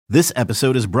This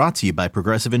episode is brought to you by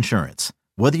Progressive Insurance.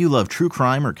 Whether you love true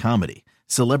crime or comedy,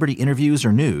 celebrity interviews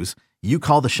or news, you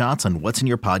call the shots on what's in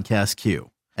your podcast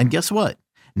queue. And guess what?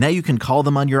 Now you can call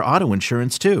them on your auto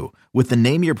insurance too with the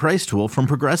Name Your Price tool from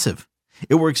Progressive.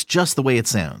 It works just the way it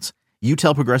sounds. You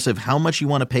tell Progressive how much you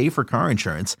want to pay for car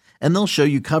insurance, and they'll show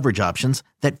you coverage options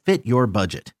that fit your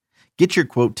budget. Get your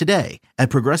quote today at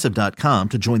Progressive.com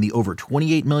to join the over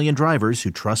 28 million drivers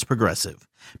who trust Progressive.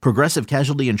 Progressive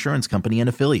Casualty Insurance Company and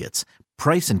Affiliates.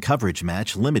 Price and coverage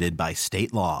match limited by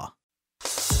state law.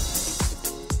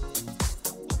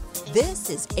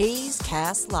 This is A's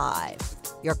Cast Live,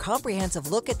 your comprehensive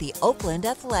look at the Oakland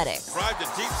Athletics. Drive to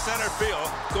deep center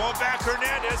field. Going back,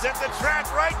 Hernandez at the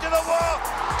track, right to the wall.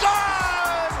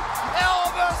 Gone!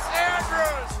 Elvis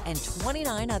Andrus! And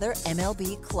 29 other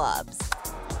MLB clubs.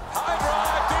 High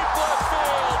drive, deep left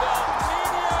field.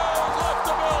 Niño left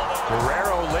the building.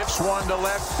 Guerrero lifts one to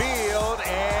left field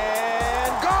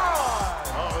and gone!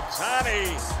 Oh,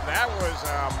 Tony, that was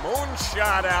a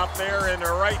moonshot out there in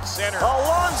the right center.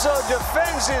 Alonso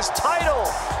defends his title,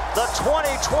 the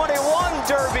 2021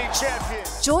 Derby champion.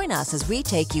 Join us as we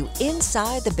take you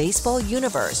inside the baseball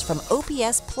universe, from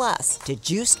OPS Plus to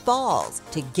juiced balls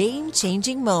to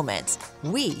game-changing moments.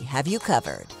 We have you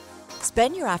covered.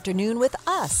 Spend your afternoon with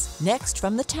us, next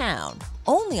from the town,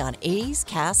 only on A's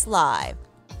Cast Live.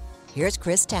 Here's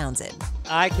Chris Townsend.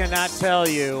 I cannot tell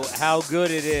you how good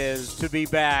it is to be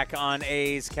back on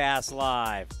A's Cast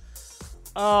Live.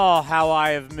 Oh, how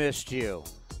I have missed you.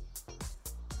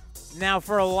 Now,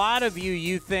 for a lot of you,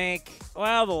 you think,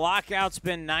 well, the lockout's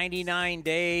been 99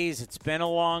 days. It's been a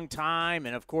long time.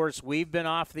 And, of course, we've been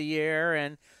off the air.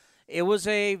 And it was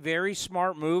a very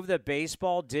smart move that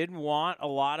baseball didn't want a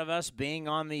lot of us being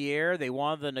on the air. They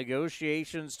wanted the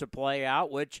negotiations to play out,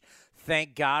 which,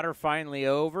 thank God, are finally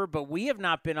over. But we have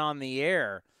not been on the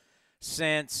air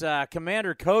since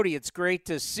Commander Cody. It's great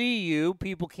to see you.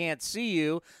 People can't see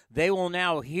you. They will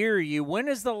now hear you. When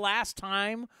is the last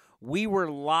time we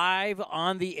were live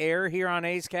on the air here on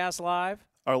A's Cast Live?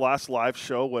 Our last live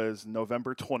show was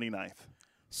November 29th.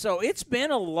 So it's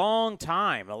been a long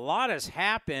time. A lot has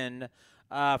happened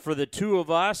for the two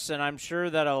of us, and I'm sure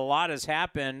that a lot has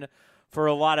happened for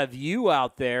a lot of you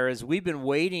out there as we've been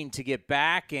waiting to get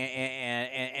back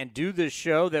and do this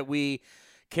show that we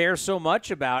care so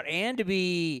much about, and to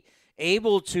be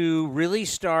able to really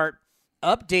start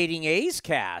updating A's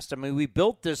Cast. I mean, we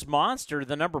built this monster,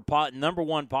 the number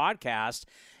one podcast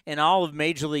in all of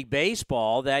Major League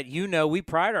Baseball, that, you know, we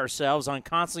pride ourselves on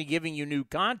constantly giving you new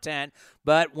content.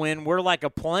 But when we're like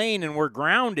a plane and we're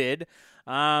grounded,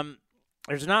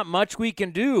 there's not much we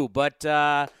can do. But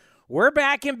we're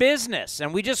back in business,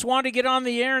 and we just want to get on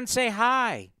the air and say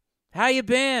hi. How you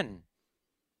been?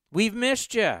 We've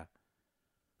missed you.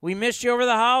 We missed you over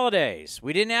the holidays.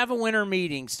 We didn't have winter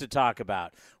meetings to talk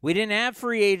about. We didn't have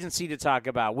free agency to talk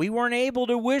about. We weren't able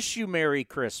to wish you Merry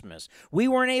Christmas. We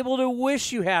weren't able to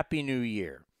wish you Happy New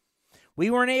Year. We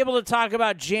weren't able to talk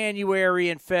about January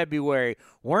and February.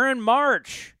 We're in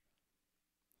March.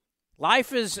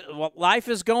 Life is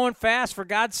going fast, for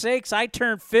God's sakes. I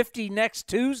turn 50 next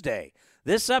Tuesday.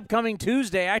 This upcoming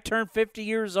Tuesday, I turn 50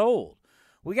 years old.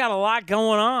 We got a lot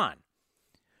going on.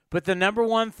 But the number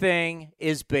one thing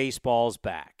is baseball's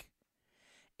back.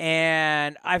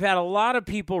 And I've had a lot of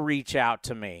people reach out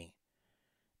to me.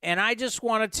 And I just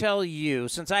want to tell you,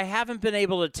 since I haven't been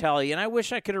able to tell you, and I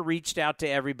wish I could have reached out to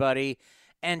everybody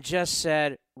and just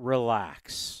said,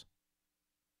 relax.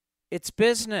 It's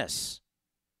business.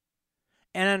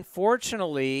 And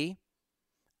unfortunately,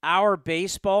 our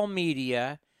baseball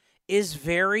media is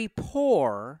very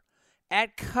poor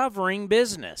at covering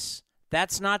business.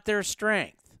 That's not their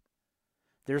strength.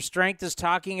 Their strength is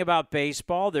talking about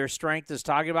baseball. Their strength is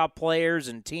talking about players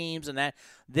and teams, and that.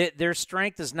 Their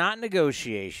strength is not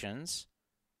negotiations.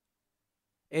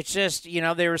 It's just, you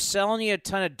know, they were selling you a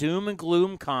ton of doom and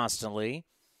gloom constantly.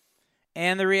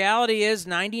 And the reality is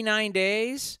 99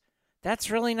 days, that's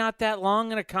really not that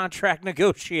long in a contract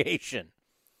negotiation.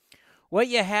 What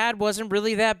you had wasn't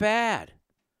really that bad.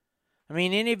 I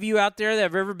mean, any of you out there that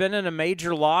have ever been in a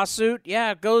major lawsuit,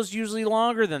 yeah, it goes usually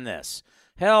longer than this.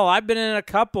 Hell, I've been in a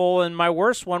couple, and my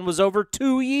worst one was over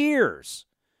 2 years.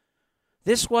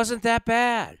 This wasn't that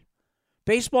bad.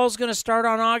 Baseball's going to start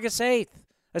on on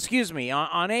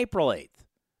April 8th.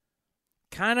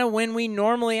 Kind of when we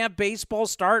normally have baseball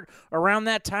start, around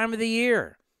that time of the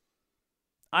year.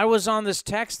 I was on this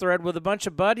text thread with a bunch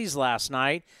of buddies last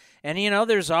night, and, you know,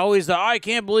 there's always the, I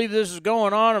can't believe this is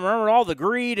going on. I remember all the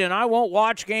greed, and I won't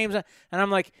watch games. And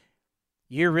I'm like,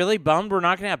 you're really bummed we're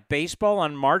not going to have baseball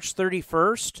on March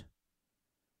 31st?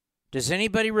 Does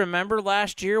anybody remember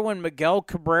last year when Miguel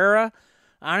Cabrera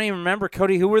I don't even remember,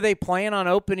 Cody, who were they playing on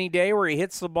opening day where he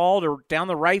hits the ball down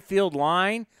the right field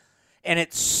line and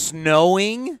it's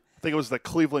snowing? I think it was the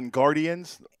Cleveland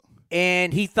Guardians.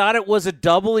 And he thought it was a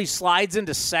double. He slides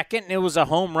into second, and it was a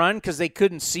home run because they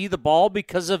couldn't see the ball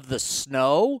because of the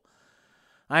snow.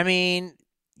 I mean,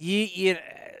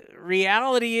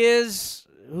 reality is,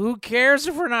 who cares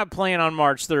if we're not playing on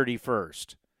March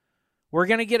 31st? We're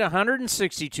going to get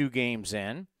 162 games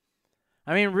in.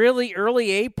 I mean, really,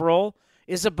 early April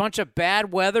is a bunch of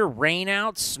bad weather, rain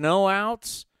outs, snow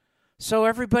outs. So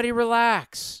everybody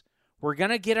relax. We're going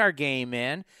to get our game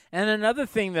in. And another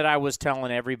thing that I was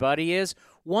telling everybody is,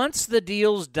 once the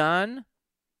deal's done,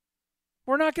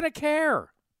 we're not going to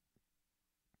care.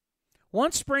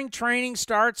 Once spring training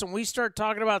starts and we start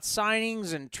talking about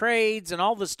signings and trades and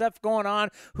all the stuff going on,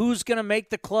 who's going to make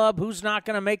the club, who's not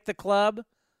going to make the club.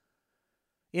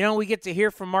 You know, we get to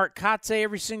hear from Mark Kotsay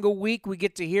every single week. We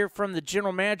get to hear from the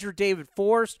general manager, David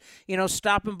Forst. You know,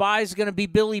 stopping by is going to be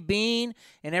Billy Beane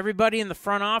and everybody in the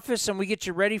front office, and we get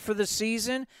you ready for the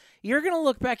season. You're going to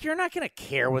look back. You're not going to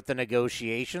care what the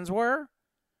negotiations were.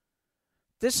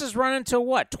 This is running to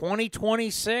what,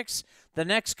 2026? The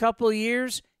next couple of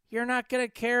years? You're not going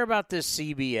to care about this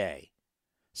CBA.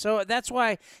 So that's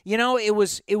why, you know, the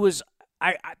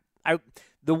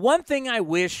one thing I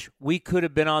wish we could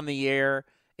have been on the air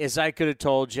is I could have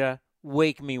told you,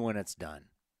 wake me when it's done.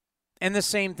 And the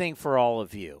same thing for all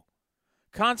of you.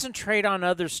 Concentrate on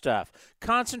other stuff.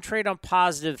 Concentrate on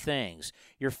positive things.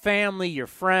 Your family, your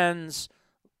friends.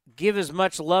 Give as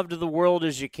much love to the world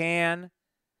as you can.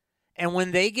 And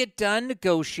when they get done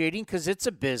negotiating, because it's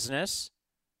a business,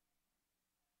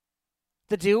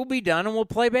 the deal will be done and we'll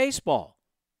play baseball.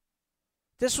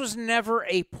 This was never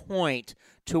a point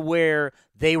to where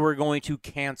they were going to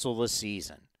cancel the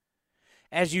season.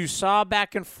 As you saw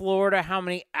back in Florida, how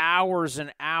many hours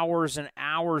and hours and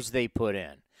hours they put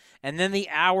in. And then the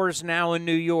hours now in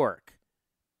New York.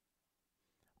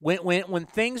 When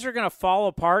things are going to fall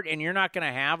apart and you're not going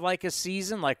to have like a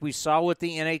season like we saw with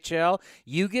the NHL,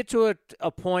 you get to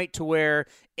a point to where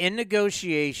in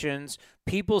negotiations,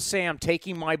 people say, I'm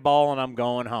taking my ball and I'm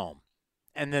going home.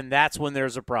 And then that's when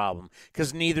there's a problem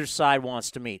because neither side wants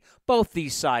to meet. Both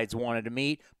these sides wanted to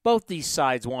meet. Both these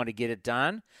sides want to get it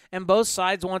done. And both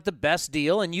sides want the best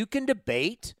deal. And you can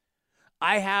debate.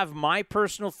 I have my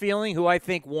personal feeling who I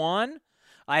think won.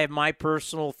 I have my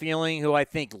personal feeling who I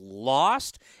think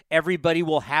lost. Everybody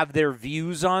will have their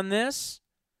views on this.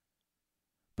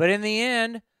 But in the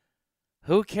end,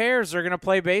 who cares? They're going to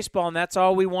play baseball, and that's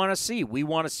all we want to see. We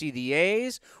want to see the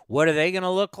A's. What are they going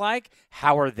to look like?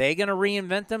 How are they going to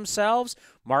reinvent themselves?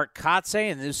 Mark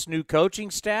Kotsay and this new coaching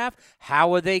staff,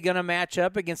 how are they going to match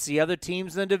up against the other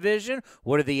teams in the division?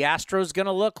 What are the Astros going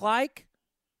to look like?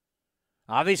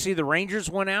 Obviously, the Rangers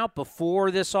went out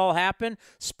before this all happened,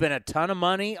 spent a ton of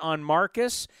money on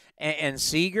Marcus and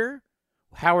Seager.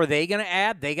 How are they going to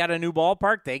add? They got a new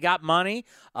ballpark. They got money.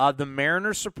 The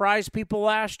Mariners surprised people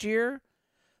last year.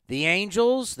 The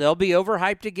Angels, they'll be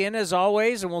overhyped again as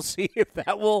always, and we'll see if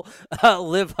that will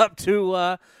live up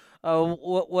to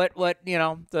what you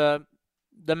know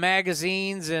the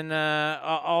magazines and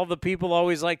all the people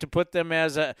always like to put them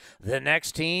as the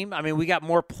next team. I mean, we got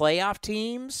more playoff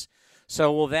teams,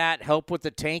 so will that help with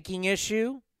the tanking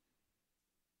issue?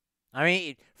 I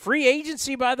mean, free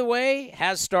agency, by the way,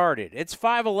 has started. It's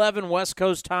 5:11 West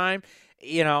Coast time.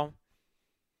 You know,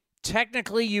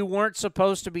 technically you weren't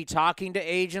supposed to be talking to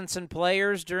agents and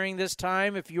players during this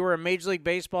time if you were a Major League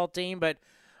Baseball team. But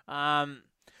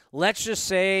let's just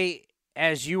say,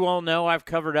 as you all know, I've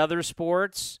covered other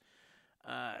sports.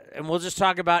 And we'll just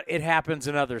talk about it happens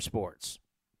in other sports.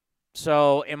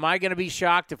 So am I going to be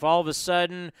shocked if all of a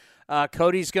sudden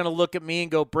Cody's going to look at me and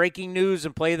go breaking news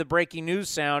and play the breaking news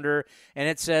sounder, and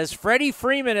it says Freddie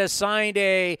Freeman has signed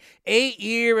a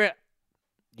 8-year.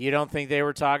 You don't think they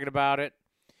were talking about it?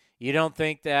 You don't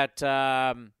think that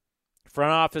front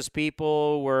office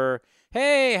people were,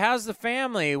 hey, how's the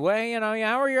family? Well, you know,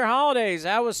 how are your holidays?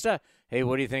 How was stuff? Hey,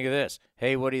 what do you think of this?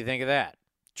 Hey, what do you think of that?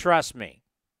 Trust me,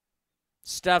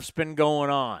 stuff's been going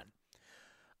on.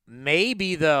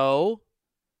 Maybe, though,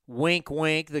 wink,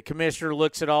 wink, the commissioner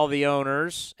looks at all the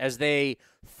owners as they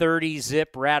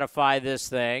 30-zip ratify this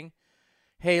thing.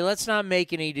 Hey, let's not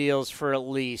make any deals for at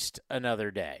least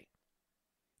another day.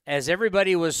 As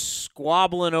everybody was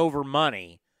squabbling over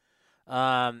money,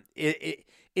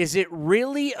 is it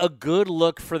really a good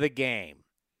look for the game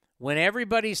when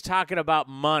everybody's talking about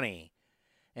money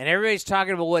and everybody's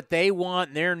talking about what they want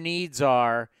and their needs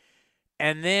are,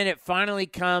 and then it finally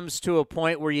comes to a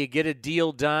point where you get a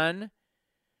deal done,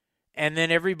 and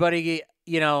then everybody,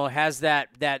 you know, has that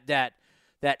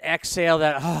exhale,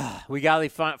 that we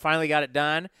finally got it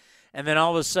done, and then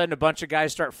all of a sudden a bunch of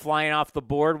guys start flying off the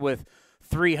board with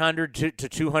 $300 to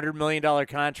 $200 million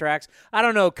contracts. I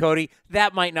don't know, Cody.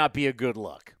 That might not be a good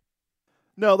look.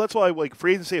 No, that's why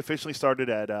free agency officially started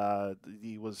at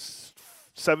it was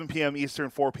 7 p.m. Eastern,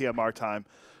 4 p.m. our time.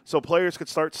 So players could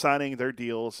start signing their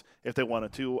deals if they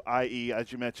wanted to, i.e.,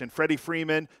 as you mentioned, Freddie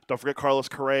Freeman, don't forget Carlos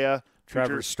Correa.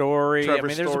 Trevor Story.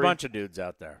 There's a bunch of dudes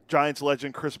out there. Giants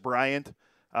legend Chris Bryant.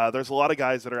 There's a lot of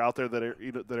guys that are out there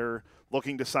that are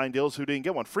looking to sign deals who didn't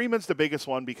get one. Freeman's the biggest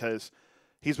one because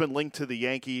he's been linked to the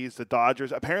Yankees, the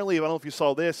Dodgers. Apparently, I don't know if you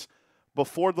saw this,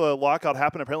 before the lockout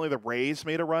happened, apparently the Rays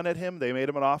made a run at him. They made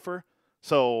him an offer.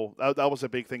 So that was a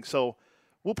big thing. So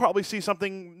we'll probably see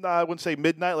something, I wouldn't say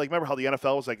midnight. Like, remember how the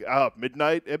NFL was like,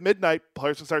 midnight? At midnight,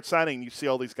 players can start signing, and you see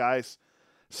all these guys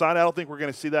sign. I don't think we're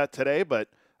going to see that today, but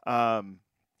I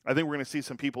think we're going to see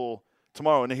some people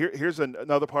tomorrow. And here's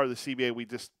another part of the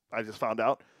CBA I just found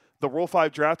out. The Rule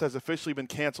 5 draft has officially been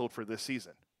canceled for this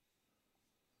season.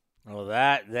 Well,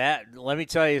 that let me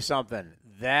tell you something.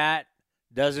 That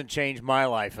doesn't change my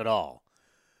life at all.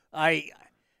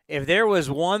 If there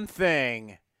was one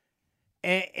thing,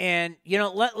 and you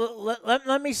know,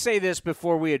 let me say this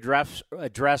before we address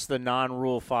the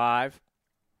non-Rule 5,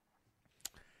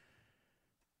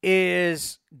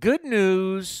 is good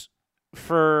news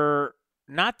for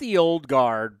not the old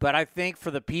guard, but I think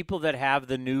for the people that have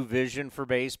the new vision for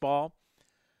baseball.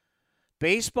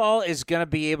 Baseball is going to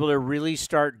be able to really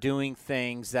start doing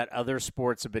things that other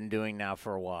sports have been doing now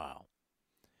for a while.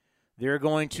 They're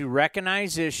going to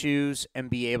recognize issues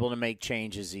and be able to make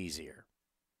changes easier.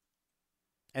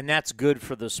 And that's good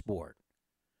for the sport.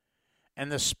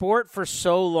 And the sport for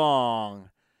so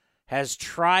long has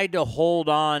tried to hold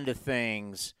on to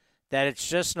things that it's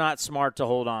just not smart to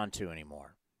hold on to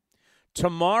anymore.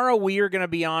 Tomorrow we are going to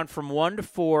be on from 1 to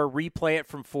 4, replay it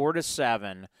from 4 to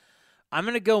 7. I'm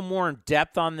going to go more in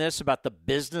depth on this about the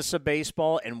business of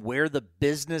baseball and where the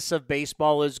business of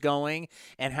baseball is going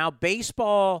and how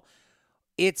baseball,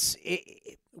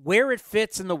 where it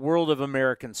fits in the world of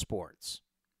American sports.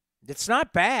 It's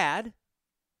not bad,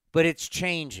 but it's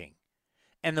changing.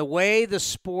 And the way the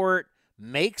sport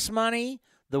makes money,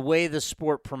 the way the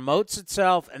sport promotes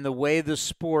itself, and the way the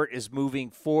sport is moving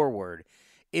forward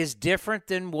is different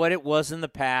than what it was in the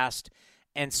past.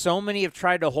 And so many have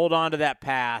tried to hold on to that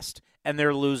past, and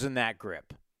they're losing that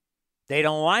grip. They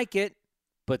don't like it,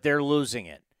 but they're losing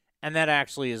it. And that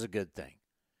actually is a good thing.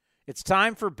 It's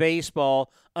time for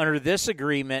baseball under this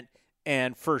agreement,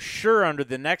 and for sure under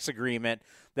the next agreement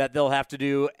that they'll have to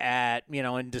do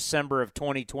in December of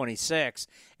 2026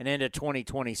 and into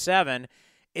 2027,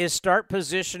 is start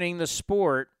positioning the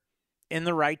sport in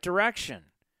the right direction.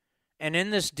 And in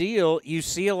this deal, you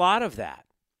see a lot of that.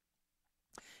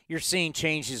 You're seeing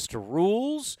changes to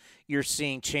rules. You're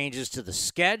seeing changes to the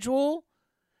schedule.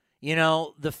 You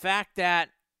know, the fact that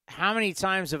how many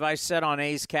times have I said on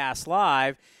A's Cast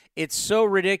Live, it's so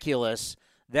ridiculous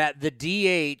that the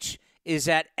DH is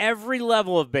at every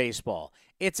level of baseball.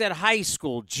 It's at high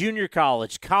school, junior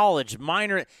college,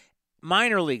 minor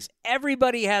leagues.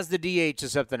 Everybody has the DH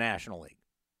except the National League,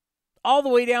 all the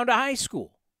way down to high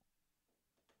school.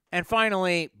 And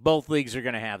finally, both leagues are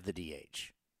going to have the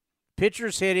DH.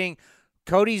 Pitchers hitting.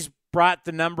 Cody's brought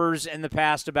the numbers in the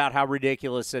past about how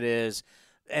ridiculous it is.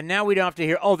 And now we don't have to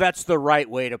hear, that's the right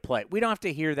way to play. We don't have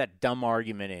to hear that dumb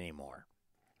argument anymore.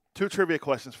 2 trivia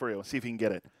questions for you. Let's see if you can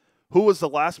get it. Who was the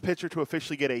last pitcher to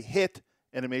officially get a hit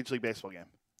in a Major League Baseball game?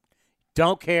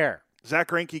 Don't care. Zach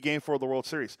Greinke, Game 4 of the World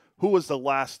Series. Who was the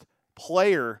last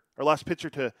player or last pitcher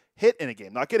to hit in a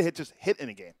game? Not get a hit, just hit in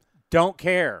a game. Don't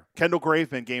care. Kendall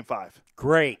Graveman, Game 5.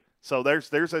 Great. So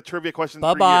there's a trivia question.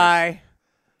 Bye-bye.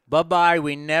 Bye-bye.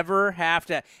 We never have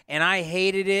to. And I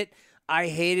hated it. I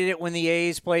hated it when the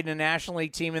A's played in a National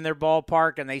League team in their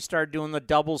ballpark and they started doing the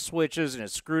double switches and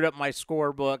it screwed up my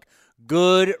scorebook.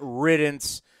 Good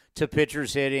riddance to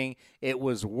pitchers hitting. It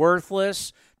was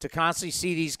worthless to constantly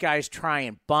see these guys try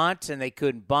and bunt, and they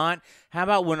couldn't bunt. How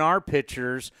about when our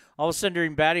pitchers, all of a sudden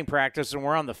during batting practice, and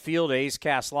we're on the field, A's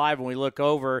Cast Live, and we look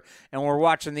over, and we're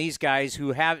watching these guys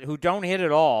who don't hit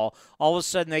at all of a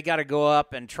sudden they got to go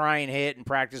up and try and hit and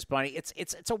practice bunting.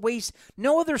 It's a waste.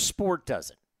 No other sport does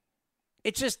it.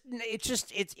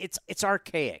 It's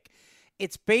archaic.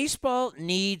 It's baseball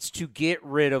needs to get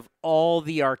rid of all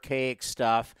the archaic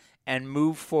stuff and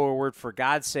move forward. For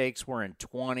God's sakes, we're in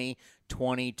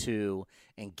 2022,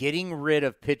 and getting rid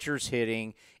of pitchers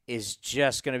hitting is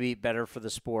just going to be better for the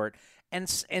sport. and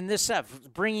this stuff,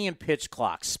 bringing in pitch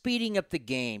clocks, speeding up the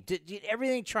game,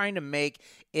 everything trying to make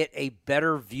it a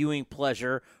better viewing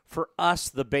pleasure for us,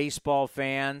 the baseball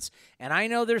fans. And I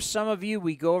know there's some of you,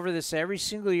 we go over this every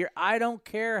single year. I don't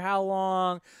care how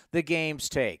long the games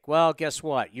take. Well, guess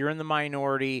what? You're in the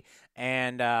minority,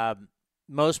 and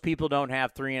most people don't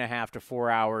have 3.5 to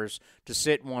 4 hours to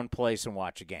sit in one place and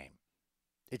watch a game.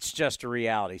 It's just a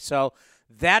reality. So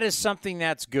that is something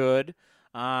that's good.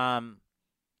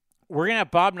 We're going to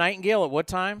have Bob Nightingale at what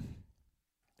time?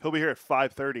 He'll be here at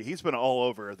 5:30. He's been all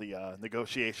over the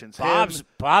negotiations.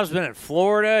 Bob's been in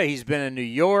Florida. He's been in New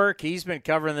York. He's been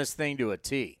covering this thing to a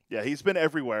T. Yeah, he's been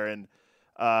everywhere, and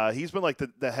he's been like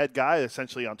the head guy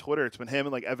essentially on Twitter. It's been him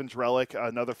and like Evans Relic,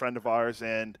 another friend of ours,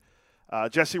 and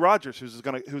Jesse Rogers, who's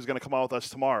gonna come on with us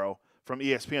tomorrow from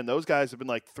ESPN. Those guys have been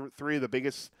like three of the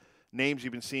biggest names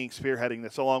you've been seeing spearheading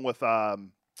this, along with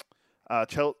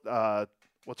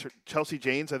Chelsea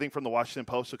Janes, I think, from the Washington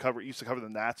Post, who used to cover the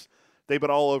Nats. They've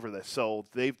been all over this. So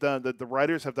they've done the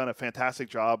writers have done a fantastic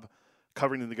job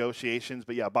covering the negotiations.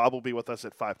 But yeah, Bob will be with us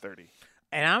at 5:30.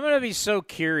 And I'm going to be so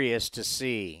curious to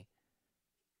see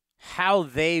how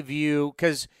they view,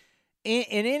 because in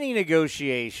any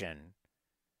negotiation,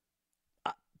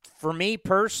 for me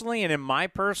personally and in my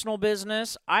personal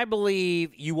business, I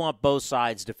believe you want both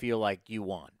sides to feel like you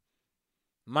won.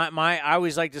 I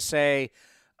always like to say,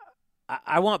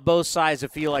 I want both sides to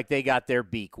feel like they got their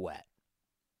beak wet.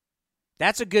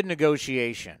 That's a good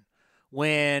negotiation.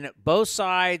 When both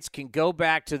sides can go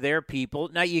back to their people.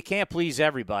 Now, you can't please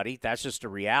everybody. That's just a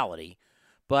reality.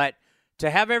 But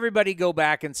to have everybody go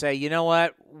back and say, you know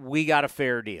what, we got a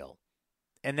fair deal.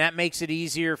 And that makes it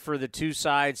easier for the two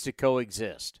sides to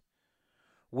coexist.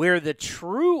 Where the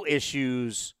true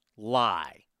issues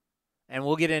lie, and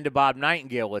we'll get into Bob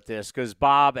Nightingale with this, because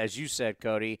Bob, as you said,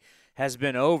 Cody, has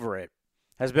been over it,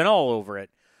 has been all over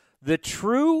it. The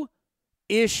true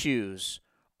issues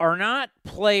are not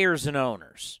players and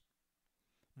owners.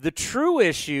 The true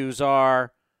issues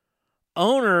are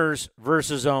owners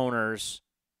versus owners,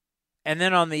 and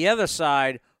then on the other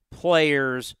side,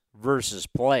 players versus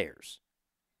players.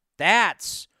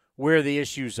 That's where the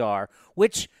issues are,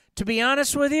 which, to be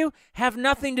honest with you, have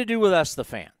nothing to do with us, the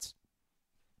fans.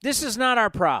 This is not our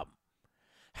problem.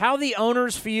 How the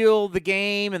owners feel the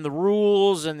game and the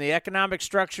rules and the economic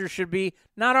structure should be,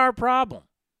 not our problem.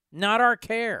 Not our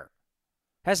care.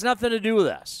 Has nothing to do with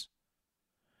us.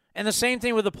 And the same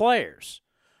thing with the players.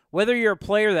 Whether you're a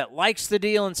player that likes the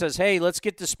deal and says, hey, let's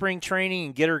get to spring training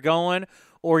and get her going,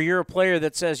 or you're a player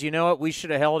that says, you know what, we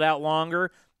should have held out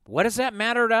longer, what does that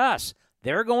matter to us?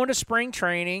 They're going to spring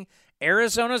training.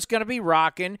 Arizona's going to be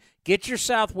rocking. Get your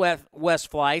Southwest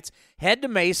flights. Head to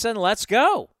Mesa and let's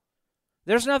go.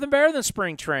 There's nothing better than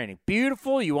spring training.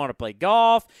 Beautiful. You want to play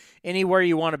golf anywhere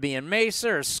you want to be in Mesa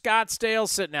or Scottsdale,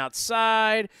 sitting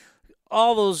outside,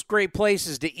 all those great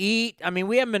places to eat. I mean,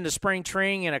 we haven't been to spring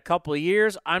training in a couple of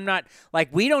years. I'm not, like,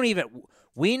 we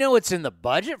know it's in the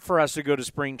budget for us to go to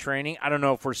spring training. I don't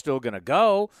know if we're still going to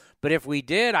go, but if we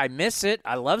did, I miss it.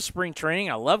 I love spring training.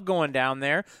 I love going down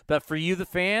there. But for you, the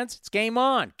fans, it's game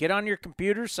on. Get on your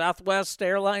computer,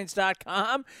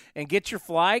 southwestairlines.com, and get your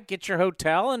flight, get your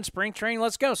hotel, and spring training,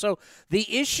 let's go. So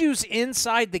the issues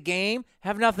inside the game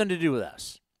have nothing to do with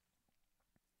us.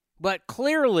 But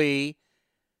clearly,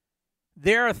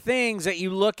 there are things that you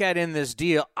look at in this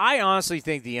deal. I honestly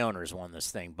think the owners won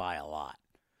this thing by a lot.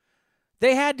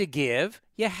 They had to give.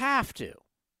 You have to.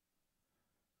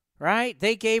 Right?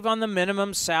 They gave on the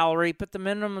minimum salary, but the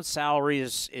minimum salary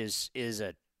is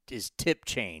tip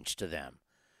change to them.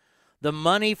 The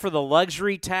money for the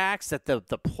luxury tax that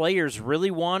the players really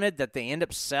wanted, that they end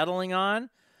up settling on,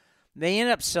 they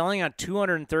end up selling on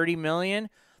 $230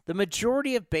 million. The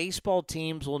majority of baseball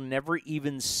teams will never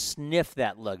even sniff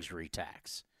that luxury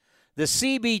tax. The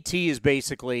CBT is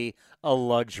basically a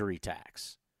luxury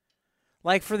tax.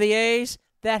 Like for the A's,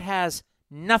 that has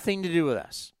nothing to do with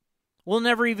us. We'll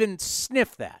never even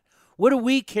sniff that. What do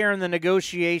we care in the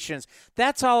negotiations?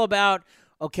 That's all about,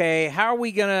 okay, how are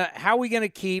we gonna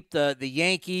keep the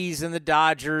Yankees and the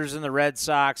Dodgers and the Red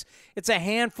Sox? It's a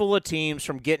handful of teams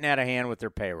from getting out of hand with their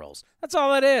payrolls. That's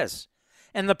all it is.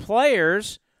 And the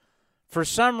players, for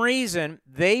some reason,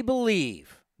 they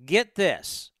believe, get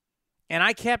this. And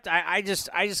I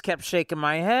just kept shaking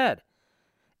my head.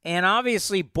 And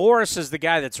obviously, Boras is the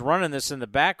guy that's running this in the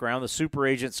background, the super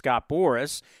agent Scott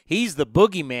Boras. He's the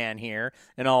boogeyman here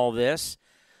in all this.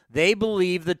 They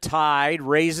believe the tide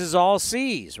raises all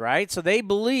seas, right? So they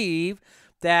believe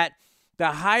that the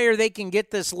higher they can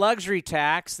get this luxury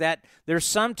tax, that there's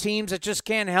some teams that just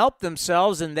can't help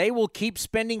themselves, and they will keep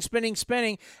spending,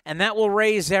 and that will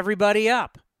raise everybody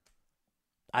up.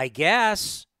 I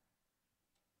guess.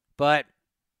 But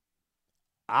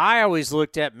I always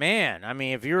looked at, man, I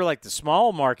mean, if you're like the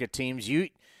small market teams, you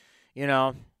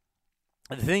know,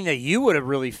 the thing that you would have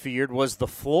really feared was the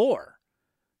floor.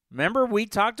 Remember, we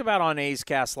talked about on A's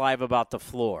Cast Live about the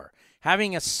floor.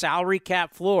 Having a salary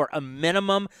cap floor, a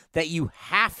minimum that you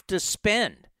have to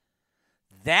spend.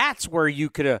 That's where you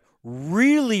could have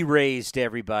really raised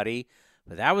everybody.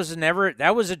 But that was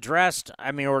addressed,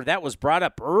 or that was brought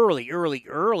up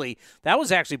early. That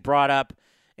was actually brought up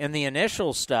in the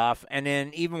initial stuff, and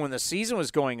then even when the season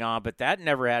was going on, but that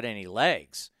never had any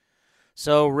legs.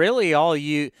 So really all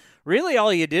you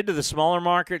did to the smaller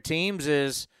market teams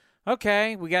is,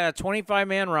 okay, we got a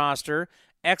 25-man roster,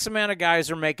 X amount of guys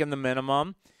are making the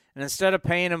minimum, and instead of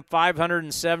paying them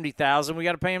 $570,000, we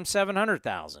got to pay them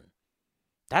 $700,000.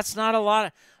 That's not a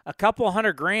lot. A couple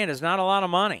 $100,000 is not a lot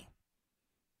of money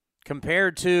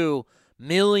compared to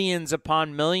millions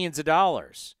upon millions of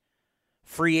dollars.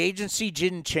 Free agency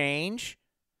didn't change.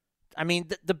 I mean,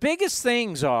 the biggest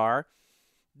things are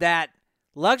that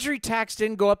luxury tax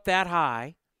didn't go up that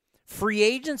high. Free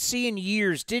agency in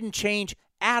years didn't change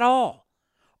at all.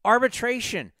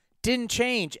 Arbitration didn't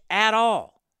change at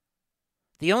all.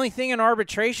 The only thing in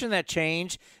arbitration that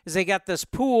changed is they got this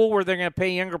pool where they're going to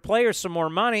pay younger players some more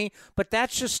money, but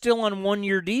that's just still on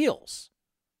one-year deals.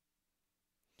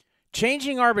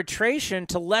 Changing arbitration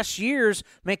to less years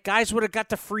meant guys would have got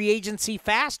to free agency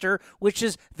faster,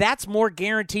 that's more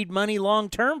guaranteed money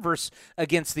long-term versus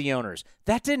against the owners.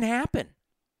 That didn't happen.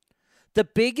 The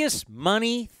biggest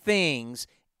money things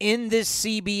in this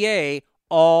CBA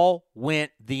all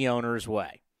went the owner's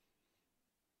way.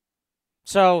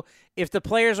 So if the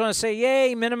players want to say,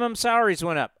 yay, minimum salaries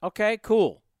went up, okay,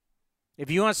 cool.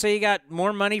 If you want to say you got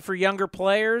more money for younger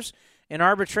players in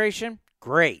arbitration,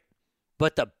 great.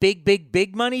 But the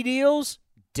big money deals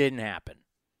didn't happen.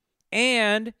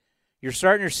 And you're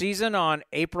starting your season on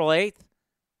April 8th.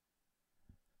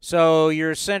 So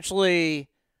you're essentially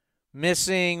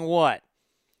missing what?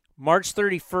 March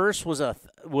 31st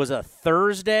was a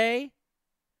Thursday.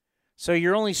 So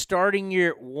you're only starting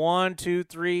your 1, 2,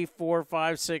 3, 4,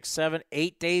 5, 6, 7,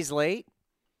 8 days late.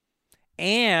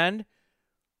 And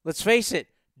let's face it,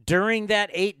 during that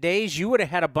 8 days, you would have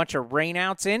had a bunch of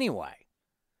rainouts anyway.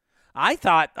 I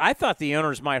thought the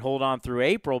owners might hold on through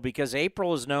April because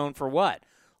April is known for what?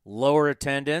 Lower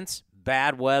attendance,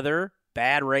 bad weather,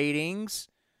 bad ratings.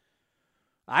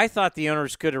 I thought the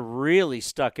owners could have really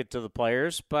stuck it to the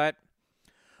players, but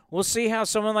we'll see how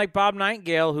someone like Bob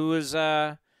Nightingale, who is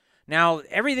now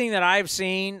everything that I've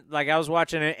seen, like I was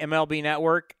watching an MLB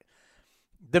Network,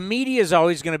 the media is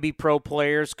always going to be pro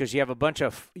players because you got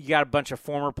a bunch of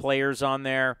former players on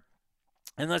there,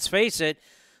 and let's face it.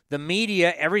 The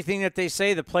media, everything that they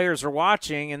say, the players are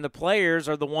watching, and the players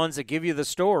are the ones that give you the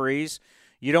stories.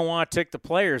 You don't want to tick the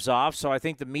players off, so I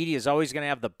think the media is always going to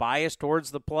have the bias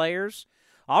towards the players.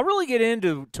 I'll really get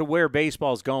into where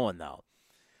baseball's going, though.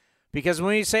 Because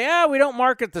when you say, we don't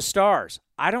market the stars,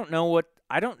 I don't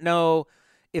know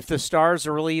if the stars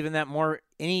are really even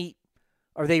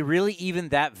are they really even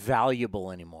that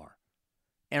valuable anymore?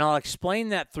 And I'll explain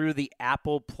that through the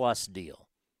Apple Plus deal.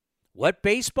 What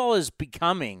baseball is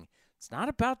becoming, it's not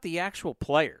about the actual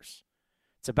players.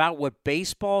 It's about what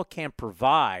baseball can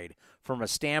provide from a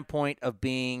standpoint of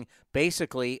being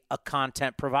basically a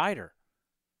content provider.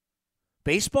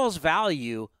 Baseball's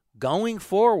value going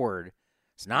forward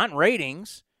is not in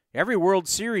ratings. Every World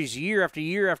Series year after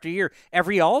year after year,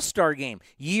 every All-Star game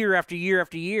year after year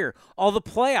after year, all the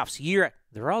playoffs year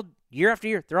after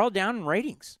year, they're all down in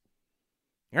ratings.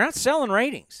 You're not selling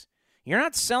ratings. You're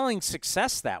not selling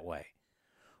success that way.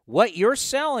 What you're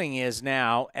selling is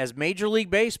now, as Major League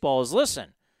Baseball, is,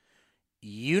 listen,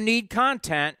 you need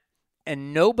content,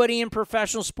 and nobody in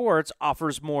professional sports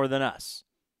offers more than us.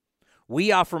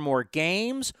 We offer more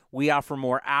games. We offer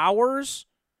more hours.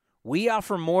 We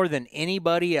offer more than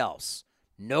anybody else.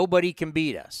 Nobody can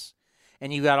beat us.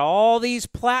 And you got all these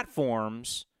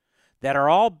platforms that are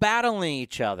all battling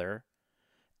each other.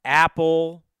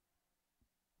 Apple,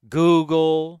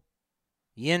 Google,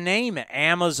 you name it,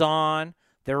 Amazon,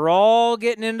 they're all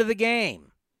getting into the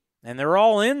game, and they're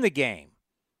all in the game.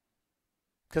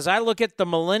 Because I look at the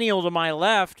millennial to my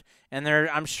left, and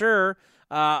I'm sure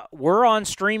we're on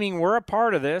streaming, we're a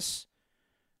part of this.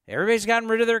 Everybody's gotten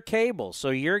rid of their cable, so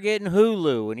you're getting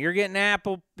Hulu, and you're getting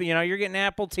Apple, you're getting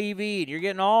Apple TV, and you're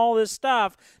getting all this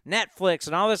stuff, Netflix,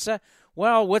 and all this stuff.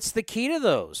 Well, what's the key to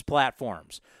those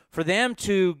platforms? For them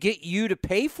to get you to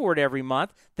pay for it every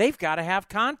month, they've got to have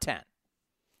content.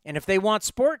 And if they want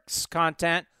sports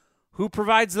content, who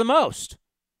provides the most?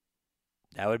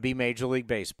 That would be Major League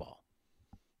Baseball.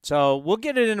 So we'll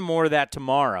get into more of that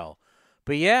tomorrow.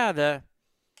 But, yeah,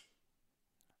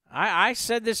 I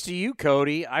said this to you,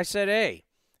 Cody. I said, hey,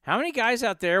 how many guys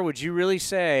out there would you really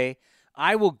say,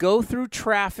 I will go through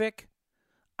traffic,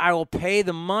 I will pay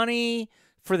the money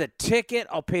for the ticket,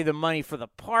 I'll pay the money for the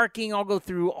parking, I'll go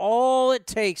through all it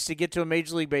takes to get to a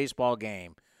Major League Baseball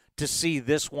game to see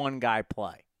this one guy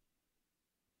play?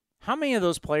 How many of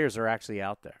those players are actually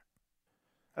out there?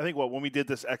 I think when we did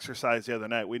this exercise the other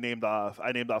night,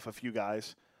 I named off a few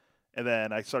guys, and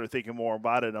then I started thinking more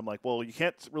about it. And I'm like, well, you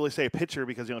can't really say a pitcher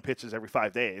because he only pitches every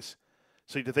 5 days.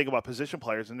 So you have to think about position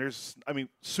players. And there's,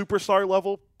 superstar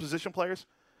level position players.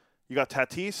 You got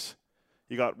Tatis,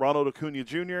 you got Ronald Acuna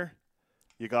Jr.,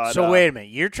 you got. So wait a minute,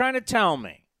 you're trying to tell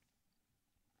me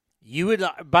you would?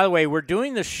 By the way, we're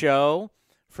doing the show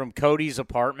from Cody's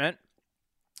apartment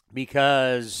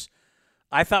because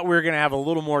I thought we were going to have a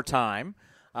little more time.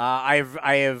 I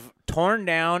have torn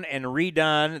down and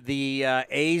redone the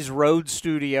A's Road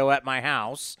studio at my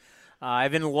house.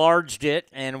 I've enlarged it,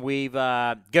 and we've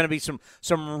going to be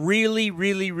some really,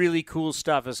 really, really cool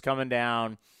stuff is coming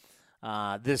down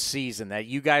this season that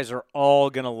you guys are all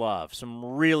going to love. Some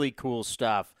really cool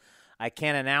stuff. I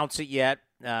can't announce it yet,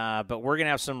 but we're going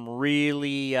to have some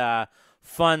really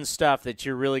fun stuff that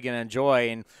you're really going to enjoy.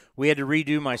 And we had to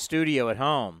redo my studio at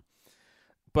home.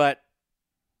 But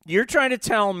you're trying to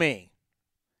tell me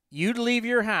you'd leave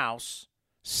your house,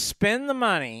 spend the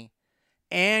money,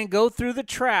 and go through the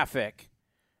traffic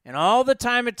and all the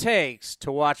time it takes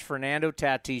to watch Fernando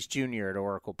Tatis Jr. at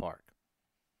Oracle Park?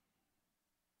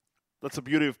 That's the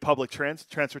beauty of public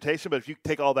transportation, but if you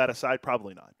take all that aside,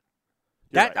 probably not.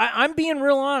 Right. I'm being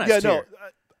real honest here.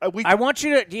 I want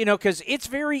you to, because it's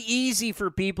very easy for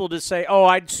people to say, oh,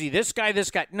 I'd see this guy.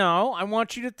 No, I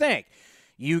want you to think.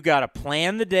 You got to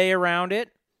plan the day around it.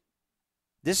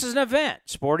 This is an event.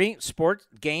 Sport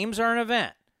games are an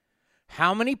event.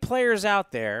 How many players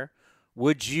out there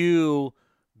would you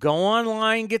go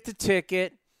online, get the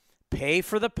ticket, pay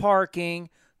for the parking,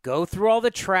 go through all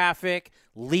the traffic,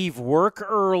 leave work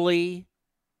early,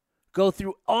 go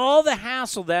through all the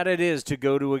hassle that it is to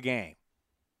go to a game?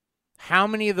 How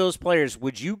many of those players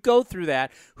would you go through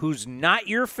that who's not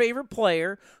your favorite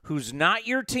player, who's not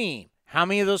your team? How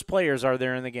many of those players are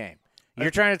there in the game? You're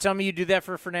trying to tell me you do that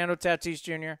for Fernando Tatis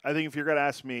Jr.? I think if you're going to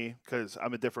ask me, because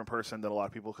I'm a different person than a lot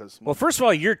of people. Well, first of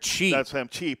all, you're cheap. That's why I'm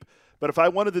cheap. But if I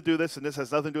wanted to do this, and this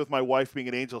has nothing to do with my wife being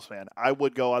an Angels fan, I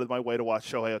would go out of my way to watch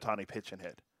Shohei Ohtani pitch and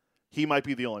hit. He might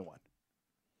be the only one.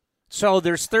 So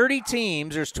there's 30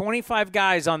 teams. There's 25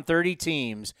 guys on 30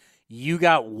 teams. You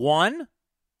got one?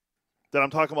 That I'm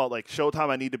talking about, like, Showtime,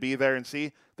 I need to be there and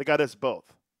see. The guy does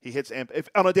both. He hits if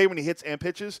on a day when he hits and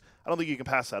pitches, I don't think you can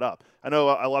pass that up. I know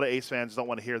a lot of Ace fans don't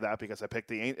want to hear that because I picked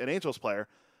an Angels player,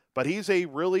 but he's a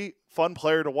really fun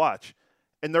player to watch.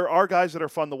 And there are guys that are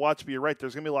fun to watch, but you're right.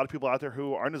 There's going to be a lot of people out there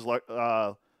who aren't as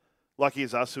lucky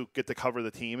as us who get to cover the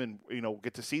team and,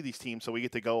 get to see these teams, so we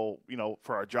get to go,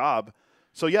 for our job.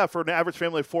 So, yeah, for an average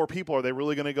family of 4 people, are they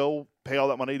really going to go pay all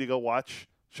that money to go watch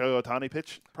Shohei Ohtani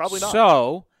pitch? Probably not.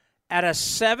 So, at a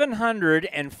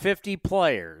 750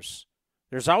 players,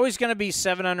 there's always going to be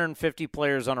 750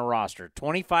 players on a roster.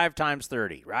 25 times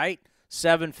 30, right?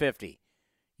 750.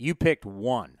 You picked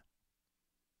one.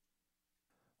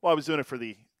 Well, I was doing it for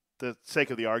the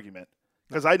sake of the argument.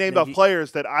 Because I named off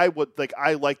players that I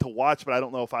like to watch, but I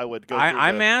don't know if I would go through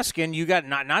I'm asking, you got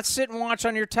not sit and watch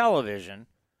on your television,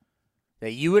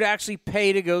 that you would actually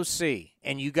pay to go see.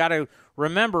 And you got to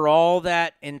remember all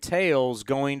that entails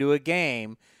going to a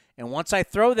game. And once I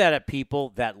throw that at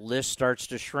people, that list starts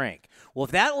to shrink. Well,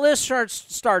 if that list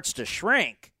starts to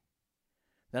shrink,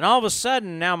 then all of a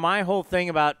sudden now my whole thing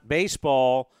about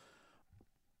baseball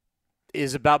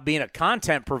is about being a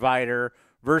content provider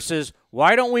versus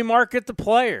why don't we market the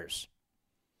players?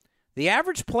 The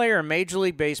average player in Major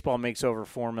League Baseball makes over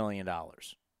 $4 million.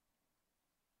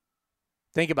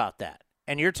 Think about that.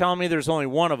 And you're telling me there's only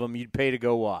one of them you'd pay to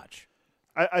go watch.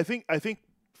 I think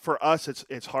for us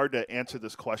it's hard to answer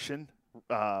this question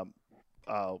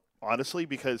honestly,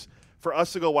 because for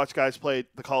us to go watch guys play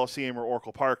the Coliseum or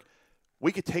Oracle Park,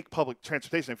 we could take public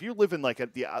transportation. If you live in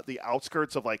at the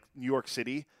outskirts of New York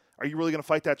City, are you really going to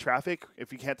fight that traffic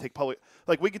if you can't take public?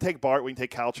 We can take BART, we can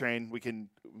take Caltrain, we can,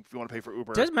 if you want to pay for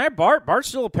Uber. Doesn't matter. BART's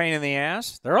still a pain in the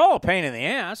ass. They're all a pain in the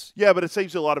ass. Yeah, but it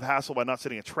saves you a lot of hassle by not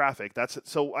sitting in traffic.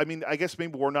 So. I guess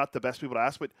maybe we're not the best people to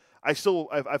ask, but I still,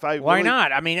 why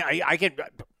not? I could.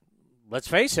 Let's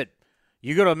face it.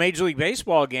 You go to a Major League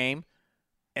Baseball game,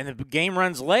 and the game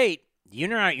runs late. You're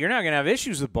not going to have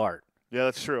issues with BART. Yeah,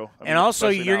 that's true. And also,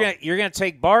 you're gonna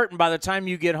take Bart, and by the time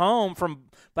you get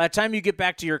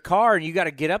back to your car, and you got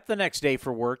to get up the next day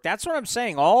for work. That's what I'm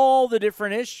saying. All the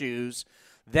different issues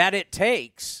that it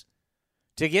takes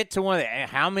to get to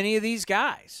how many of these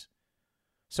guys.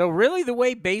 So really, the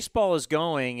way baseball is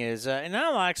going is, and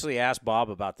I'll actually ask Bob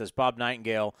about this. Bob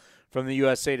Nightingale from the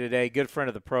USA Today, good friend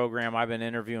of the program. I've been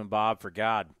interviewing Bob for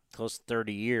close to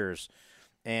 30 years,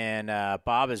 and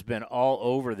Bob has been all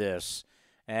over this.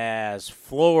 As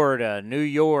Florida, New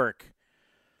York,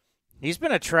 he's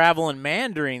been a traveling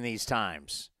man during these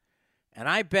times. And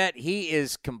I bet he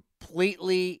is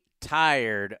completely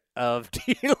tired of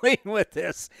dealing with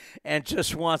this and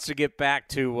just wants to get back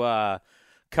to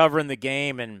covering the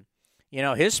game and,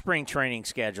 his spring training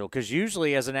schedule. Because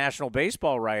usually as a national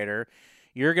baseball writer,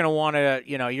 you're going to want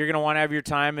to, have your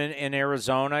time in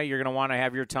Arizona. You're going to want to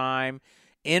have your time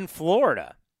in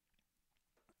Florida.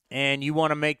 And you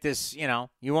want to make this,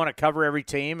 you want to cover every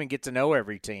team and get to know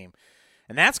every team.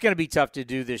 And that's going to be tough to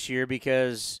do this year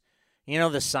because, the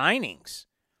signings.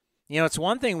 It's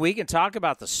one thing we can talk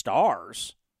about the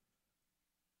stars.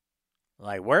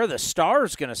 Like, where are the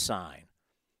stars going to sign?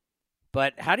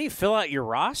 But how do you fill out your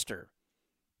roster?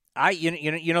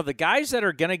 The guys that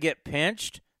are going to get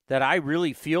pinched that I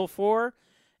really feel for,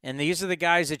 and these are the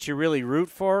guys that you really root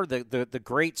for, the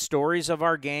great stories of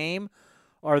our game,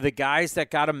 are the guys that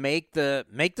got to make the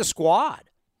squad,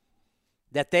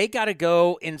 that they got to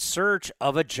go in search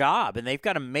of a job, and they've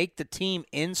got to make the team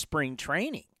in spring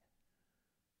training.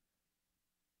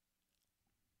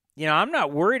 I'm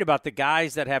not worried about the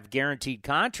guys that have guaranteed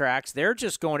contracts. They're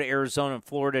just going to Arizona and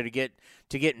Florida to get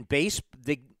in base.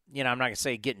 I'm not going to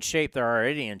say get in shape. They're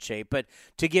already in shape, but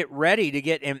to get ready to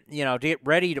get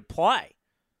ready to play.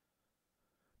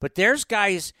 But there's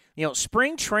guys,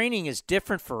 spring training is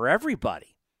different for everybody.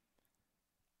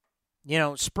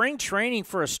 Spring training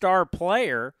for a star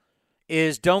player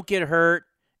is don't get hurt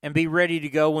and be ready to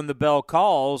go when the bell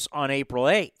calls on April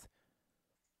 8th.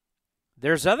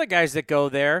 There's other guys that go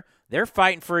there. They're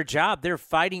fighting for a job. They're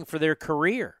fighting for their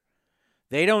career.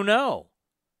 They don't know.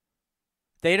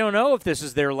 They don't know if this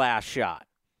is their last shot.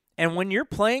 And when you're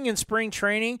playing in spring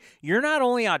training, you're not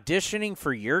only auditioning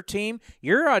for your team,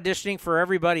 you're auditioning for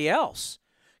everybody else.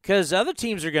 Because other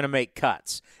teams are going to make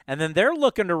cuts. And then they're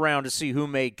looking around to see who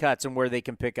made cuts and where they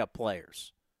can pick up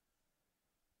players.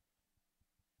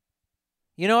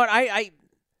 You know what?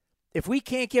 If we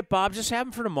can't get Bob, just have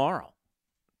him for tomorrow.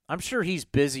 I'm sure he's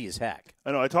busy as heck.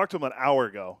 I know. I talked to him an hour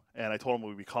ago, and I told him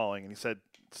we'd be calling, and he said,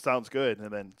 sounds good.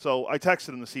 And then, so I texted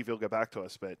him to see if he'll get back to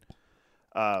us. But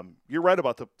you're right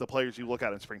about the players you look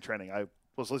at in spring training. I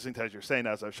was listening to as you're saying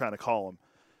as I was trying to call him.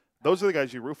 Those are the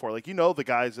guys you root for. Like, the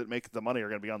guys that make the money are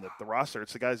going to be on the roster.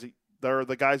 It's the guys that are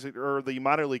the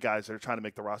minor league guys that are trying to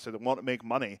make the roster that won't make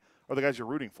money are the guys you're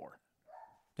rooting for.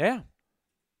 Yeah.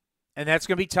 And that's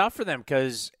going to be tough for them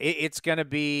because it's going to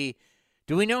be –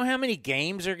 do we know how many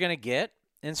games they're going to get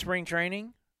in spring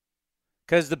training?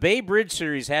 Because the Bay Bridge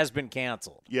series has been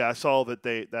canceled. Yeah, I saw that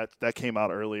that came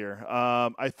out earlier.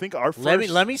 I think our first –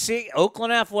 Let me see.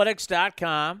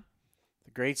 OaklandAthletics.com.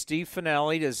 The great Steve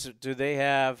Finelli. Do they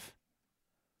have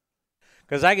 –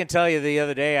 because I can tell you the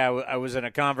other day I was in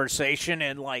a conversation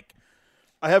and like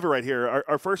 – I have it right here.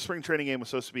 Our first spring training game was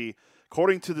supposed to be,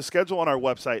 according to the schedule on our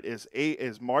website,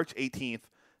 is March 18th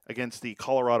against the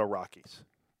Colorado Rockies.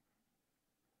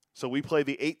 So we play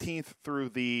the 18th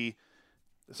through it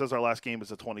says our last game is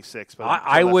the 26th. But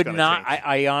I would not.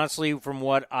 I honestly, from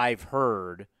what I've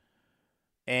heard,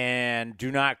 and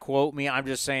do not quote me, I'm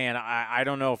just saying I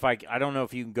don't know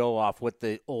if you can go off what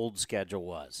the old schedule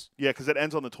was. Yeah, because it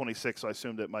ends on the 26th, so I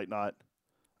assumed it might not.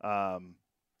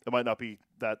 It might not be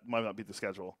that. Might not be the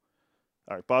schedule.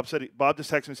 All right, Bob just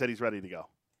texted me and said he's ready to go.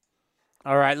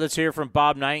 All right, let's hear from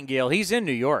Bob Nightingale. He's in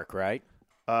New York, right?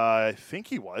 I think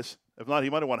he was. If not, he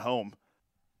might have went home.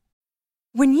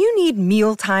 When you need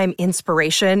mealtime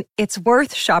inspiration, it's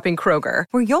worth shopping Kroger,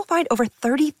 where you'll find over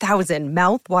 30,000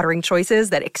 mouth-watering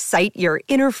choices that excite your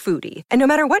inner foodie. And no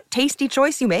matter what tasty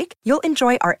choice you make, you'll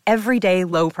enjoy our everyday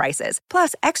low prices,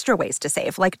 plus extra ways to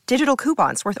save, like digital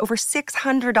coupons worth over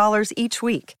 $600 each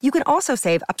week. You can also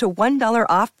save up to $1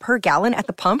 off per gallon at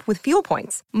the pump with fuel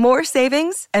points. More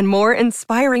savings and more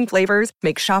inspiring flavors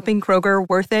make shopping Kroger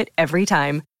worth it every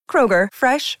time. Kroger,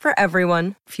 fresh for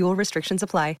everyone. Fuel restrictions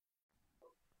apply.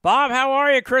 Bob, how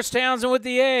are you? Chris Townsend with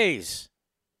the A's.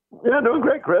 Yeah, doing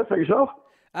great, Chris. How yourself?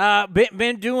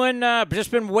 Been doing.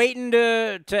 Just been waiting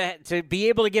to be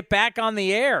able to get back on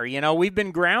the air. We've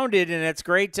been grounded, and it's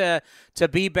great to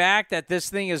be back. That this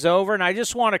thing is over, and I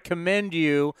just want to commend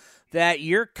you that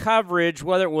your coverage,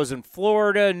 whether it was in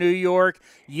Florida, New York,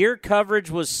 your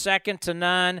coverage was second to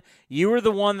none. You were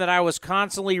the one that I was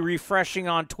constantly refreshing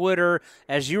on Twitter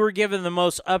as you were giving the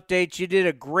most updates. You did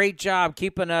a great job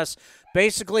keeping us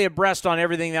basically abreast on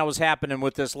everything that was happening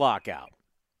with this lockout.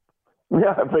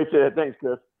 Yeah, I appreciate it. Thanks,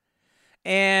 Chris.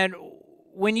 And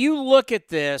when you look at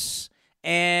this,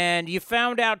 and you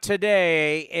found out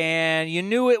today, and you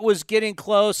knew it was getting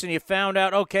close, and you found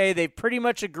out, okay, they pretty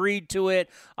much agreed to it.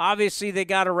 Obviously, they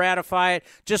got to ratify it.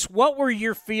 Just what were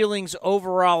your feelings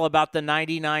overall about the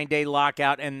 99-day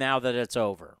lockout and now that it's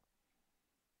over?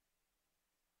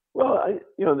 Well,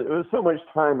 there was so much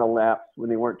time elapsed when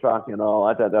they weren't talking at all.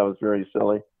 I thought that was very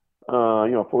silly.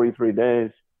 43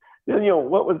 days. Then,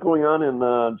 what was going on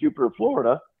in Jupiter,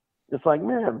 Florida, it's like,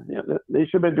 man, they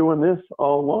should have been doing this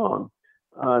all along.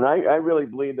 And I really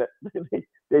believe that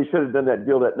they should have done that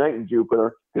deal that night in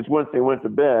Jupiter, because once they went to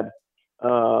bed,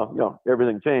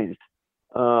 everything changed.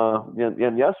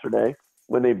 And yesterday,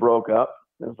 when they broke up,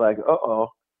 it was like,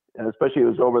 and especially it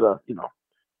was over the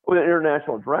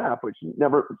international draft, which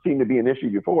never seemed to be an issue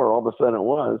before. All of a sudden it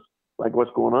was like,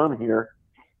 what's going on here?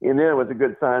 And then it was a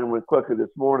good sign when quickly this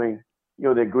morning,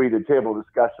 they agreed to table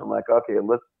discussion, like, okay,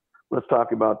 let's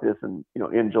talk about this in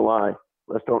July.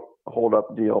 Let's don't hold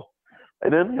up the deal.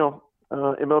 And then,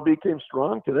 MLB came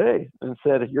strong today and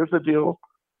said, here's the deal,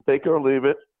 take it or leave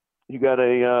it. You got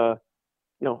a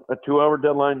 2-hour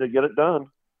deadline to get it done.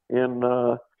 And,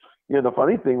 the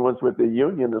funny thing was with the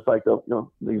union, it's like,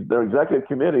 their executive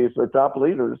committees, their top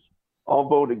leaders all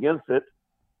vote against it.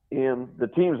 And the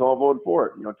teams all voted for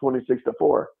it,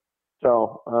 26-4.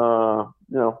 So,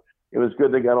 it was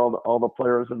good they got all the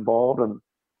players involved, and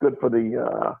good for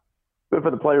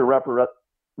the player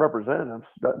representatives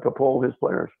to pull his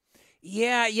players.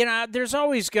 Yeah, there's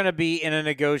always going to be in a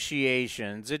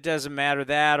negotiations. It doesn't matter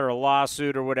that or a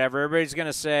lawsuit or whatever. Everybody's going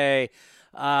to say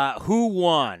who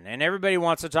won, and everybody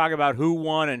wants to talk about who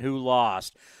won and who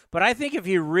lost. But I think if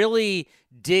you really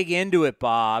dig into it,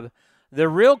 Bob, the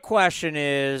real question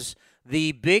is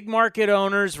the big market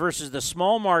owners versus the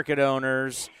small market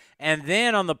owners. And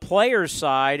then on the players'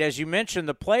 side, as you mentioned,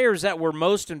 the players that were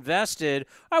most invested,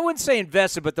 I wouldn't say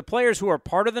invested, but the players who are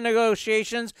part of the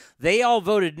negotiations, they all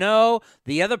voted no.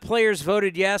 The other players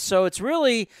voted yes. So it's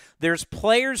really, there's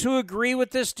players who agree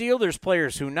with this deal. There's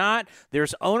players who not.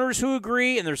 There's owners who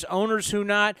agree, and there's owners who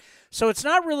not. So it's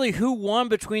not really who won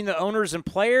between the owners and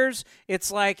players.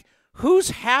 It's like, who's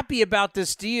happy about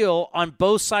this deal on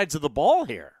both sides of the ball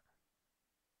here?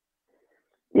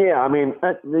 Yeah, I mean,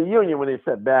 the union, when they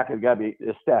set back, has got to be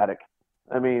ecstatic.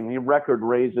 I mean, record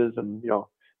raises and,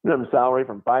 minimum salary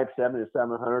from $570 to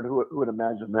 $700. Who would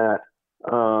imagine that?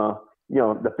 The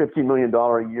 $15 million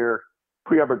a year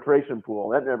pre-arbitration pool,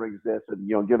 that never existed.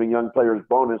 Giving young players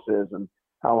bonuses and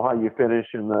how high you finish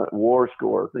in the WAR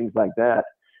score, things like that.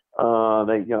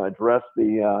 They, addressed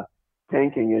the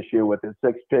tanking issue with the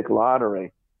 6-pick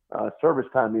lottery, service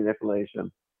time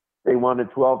manipulation. They wanted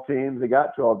 12 teams. They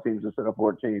got 12 teams instead of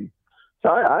 14. So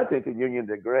I think the union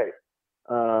did great.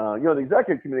 The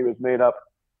executive committee was made up,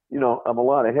 of a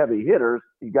lot of heavy hitters.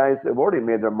 You guys have already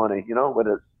made their money,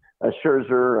 whether it's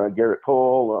Scherzer, Garrett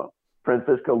Cole,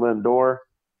 Francisco Lindor,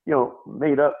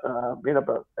 made up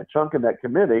a chunk of that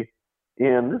committee.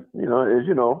 And, as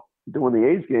doing the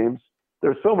A's games,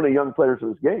 there's so many young players in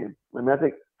this game. I mean, I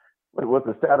think what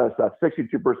the status of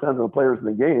 62% of the players in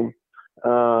the game,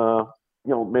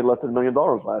 made less than $1 million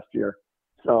last year.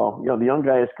 So, the young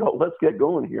guys go, let's get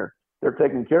going here. They're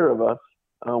taking care of us.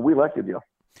 We elected you.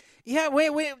 Yeah,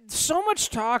 so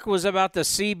much talk was about the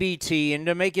CBT, and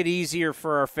to make it easier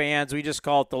for our fans, we just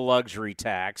call it the luxury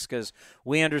tax, because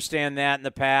we understand that in the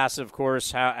past, of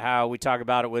course, how we talk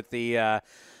about it with the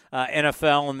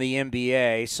NFL and the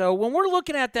NBA. So when we're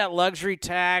looking at that luxury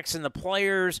tax and the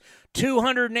players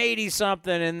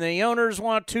 280-something and the owners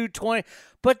want 220,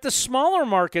 but the smaller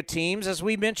market teams, as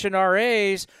we mentioned, our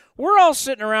A's, we're all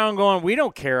sitting around going, we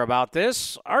don't care about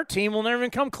this. Our team will never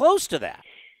even come close to that.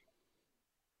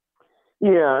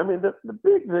 Yeah, I mean, the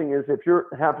big thing is if you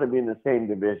happen to be in the same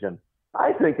division,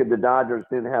 I think if the Dodgers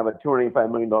didn't have a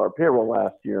 $285 million payroll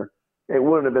last year, it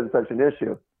wouldn't have been such an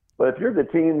issue. But if you're the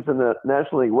teams in the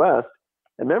National League West,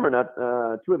 and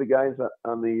remember, two of the guys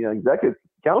on the executive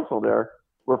council there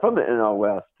were from the NL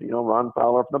West. Ron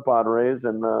Fowler from the Padres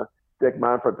and Dick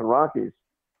Monfort from the Rockies.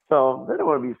 So they don't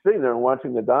want to be sitting there and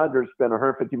watching the Dodgers spend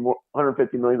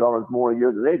 $150 million more a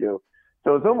year than they do.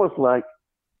 So it's almost like,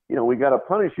 we got to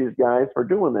punish these guys for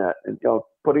doing that and,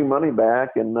 putting money back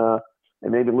and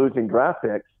maybe losing draft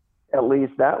picks. At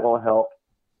least that will help,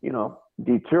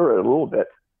 deter it a little bit.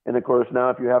 And of course, now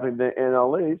if you have the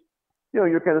NL East,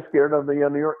 you're kind of scared of the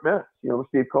New York Mets.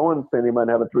 Steve Cohen saying they might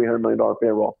have a $300 million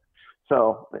payroll.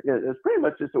 So it's pretty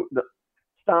much just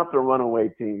stop the runaway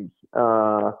teams.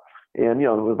 And, it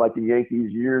was like the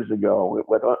Yankees years ago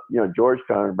with George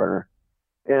Steinbrenner.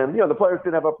 And, the players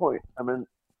did have a point. I mean,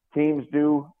 teams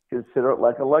do consider it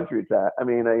like a luxury tax. I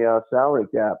mean, a salary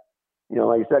cap.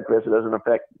 Like you said, Chris, it doesn't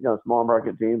affect, small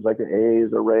market teams like the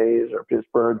A's or Rays or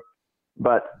Pittsburgh.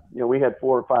 But, we had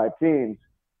 4 or 5 teams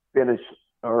finish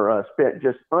or spent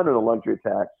just under the luxury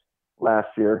tax last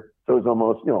year. So it was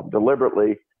almost,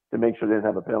 deliberately to make sure they didn't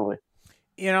have a penalty.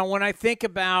 When I think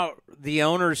about the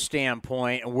owner's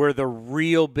standpoint and where the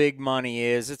real big money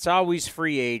is, it's always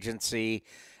free agency.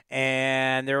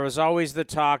 And there was always the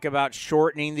talk about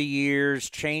shortening the years,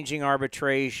 changing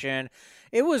arbitration.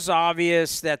 It was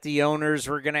obvious that the owners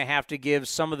were going to have to give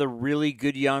some of the really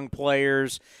good young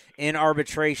players in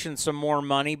arbitration some more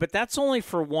money, but that's only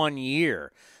for 1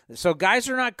 year. So guys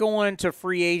are not going to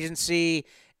free agency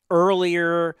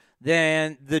earlier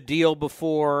than the deal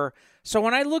before. So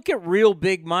when I look at real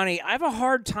big money, I have a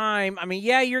hard time. I mean,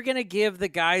 yeah, you're going to give the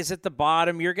guys at the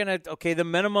bottom. You're going to, the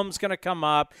minimum's going to come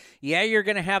up. Yeah, you're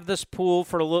going to have this pool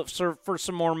for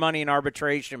some more money in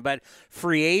arbitration. But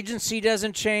free agency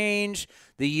doesn't change.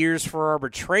 The years for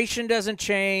arbitration doesn't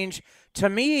change. To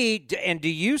me, and do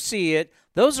you see it,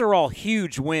 those are all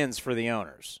huge wins for the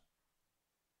owners.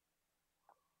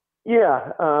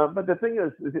 Yeah, but the thing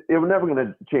is, they were never going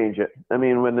to change it. I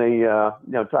mean, when they,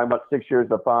 talking about 6 years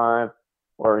to 5,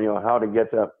 or how to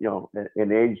get to,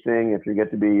 an age thing. If you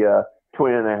get to be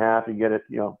 20 and a half, you get it,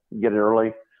 get it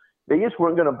early. They just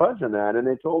weren't going to budge on that, and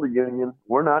they told the union,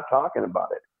 we're not talking about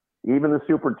it. Even the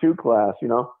Super 2 class,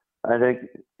 I think,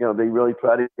 they really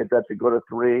tried to get that to go to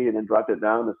 3, and then dropped it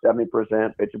down to 70%,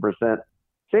 50%.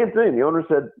 Same thing. The owner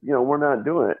said, we're not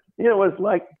doing it. It's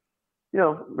like,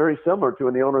 very similar to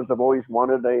when the owners have always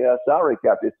wanted a salary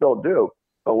cap. They still do.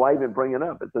 But why even bring it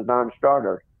up? It's a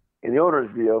non-starter. In the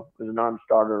owner's view, it's a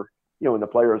non-starter, when the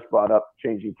players brought up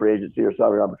changing free agency or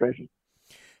salary arbitration.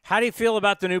 How do you feel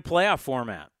about the new playoff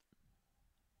format?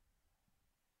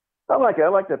 I like it. I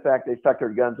like the fact they stuck their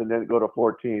guns and didn't go to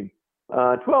 14.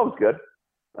 12 is good.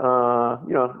 I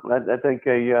think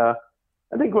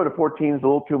I think going to 14 is a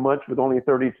little too much with only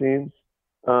 30 teams.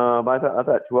 But I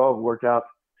thought 12 worked out.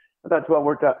 I thought 12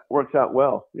 works out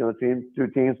well. The two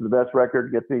teams with the best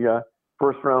record get the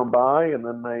first round bye, and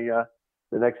then the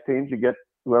next teams, you get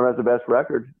whoever has the best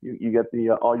record. You get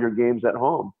the all your games at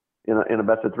home in a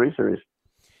best of 3 series.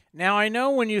 Now, I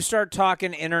know when you start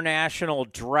talking international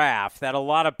draft that a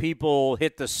lot of people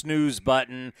hit the snooze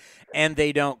button and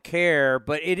they don't care,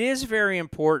 but it is very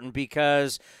important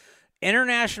because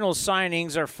international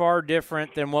signings are far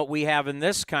different than what we have in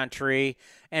this country.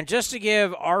 And just to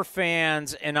give our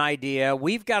fans an idea,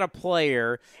 we've got a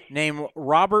player named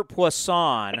Robert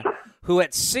Poisson who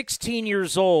at 16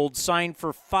 years old signed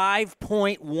for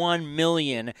 $5.1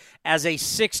 million as a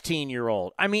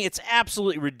 16-year-old. I mean, it's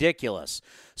absolutely ridiculous.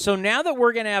 So now that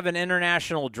we're going to have an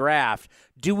international draft,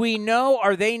 do we know,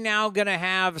 are they now going to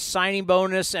have signing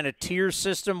bonus and a tier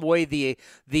system way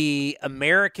the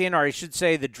American, or I should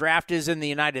say the draft is in the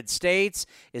United States?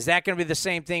 Is that going to be the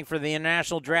same thing for the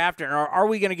international draft? And are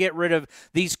we going to get rid of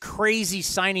these crazy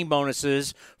signing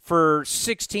bonuses for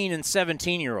 16 and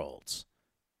 17-year-olds?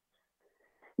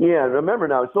 Yeah, remember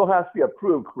now, it still has to be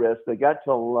approved, Chris. They got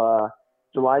till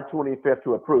July 25th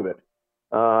to approve it.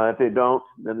 If they don't,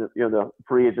 then the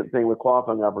free agent thing with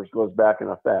qualifying offers goes back in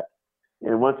effect.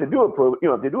 And once they do approve,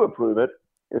 if they do approve it,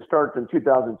 it starts in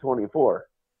 2024.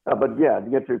 But yeah, to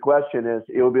get to your question,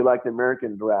 it will be like the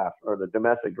American draft or the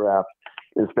domestic draft.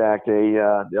 In fact,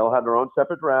 they'll have their own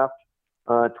separate draft,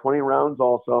 20 rounds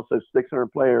also, so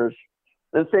 600 players.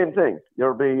 And same thing,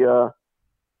 there'll be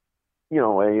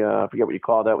I forget what you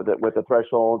call that with the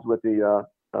thresholds, with the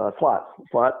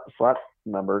slot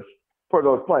numbers for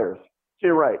those players. So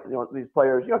you're right. These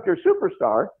players, if you're a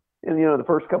superstar, and the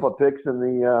first couple of picks in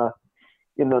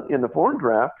the foreign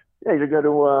draft, yeah, you're going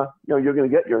to you're going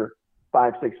to get your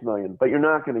 $5-6 million, but you're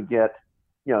not going to get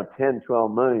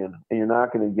 10-12 million, and you're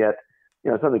not going to get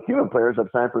some of the Cuban players have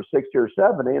signed for 60 or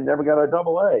 70 and never got a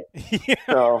AA. Yeah.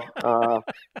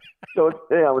 So it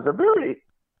was a very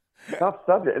tough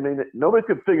subject. I mean, nobody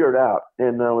could figure it out,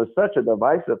 and it was such a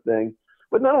divisive thing.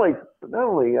 But not only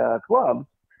clubs,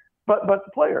 but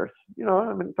the players.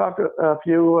 I mean, talk to a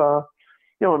few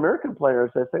American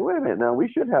players. They say, wait a minute, now we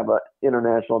should have an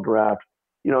international draft.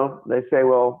 They say,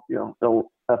 well,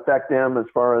 it'll affect them as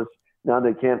far as now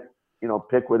they can't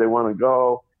pick where they want to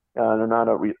go. They're not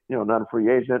a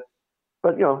free agent.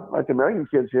 But like the American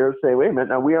kids here say, wait a minute,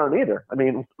 now we aren't either. I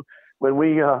mean, when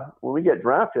we get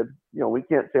drafted, we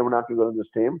can't say we're not going to go to this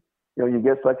team. you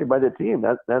get selected by the team.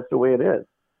 That's the way it is.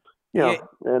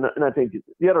 And I think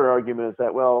the other argument is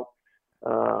that,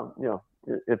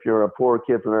 if you're a poor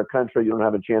kid from our country, you don't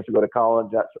have a chance to go to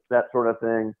college, that sort of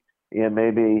thing, and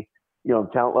maybe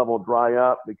talent level dry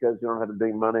up because you don't have the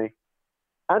big money.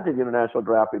 I think the international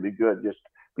draft would be good just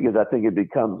because I think it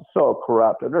becomes so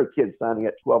corrupt. And there are kids signing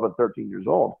at 12 and 13 years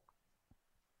old.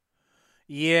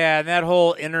 Yeah, and that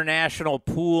whole international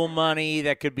pool money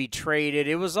that could be traded,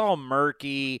 it was all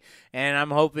murky, and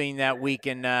I'm hoping that we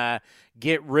can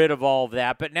get rid of all of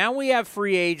that. But now we have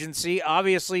free agency.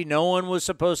 Obviously, no one was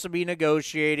supposed to be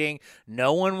negotiating.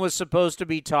 No one was supposed to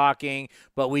be talking,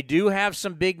 but we do have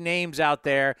some big names out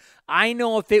there. I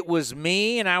know if it was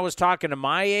me and I was talking to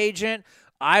my agent,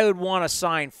 I would want to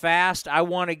sign fast. I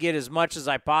want to get as much as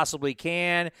I possibly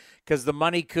can because the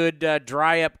money could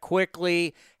dry up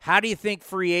quickly. How do you think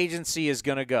free agency is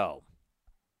going to go?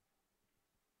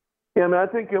 Yeah, I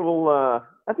think it will.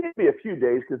 I think it'll be a few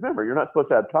days because remember, you're not supposed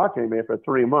to have talked to anybody for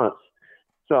 3 months.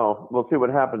 So we'll see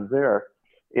what happens there.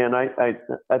 And I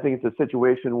think it's a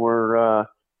situation where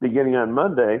beginning on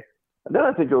Monday, and then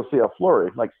I think you'll see a flurry,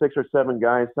 like 6 or 7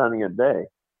 guys signing a day.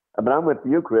 But I'm with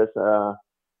you, Chris.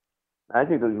 I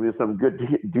think there's going to be some good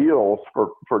deals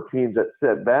for teams that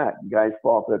sit back. Guys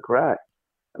fall through the cracks.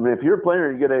 I mean, if you're a player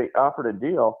and you get offered a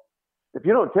deal, if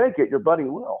you don't take it, your buddy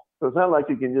will. So it's not like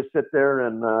you can just sit there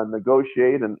and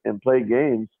negotiate and play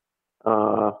games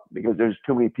because there's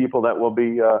too many people that will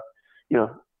be,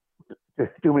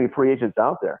 too many free agents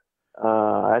out there.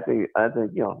 I think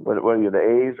whether you're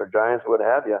the A's or Giants or what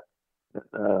have you,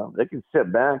 they can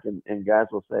sit back and guys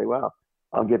will say, well,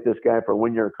 I'll get this guy for a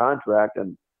 1-year contract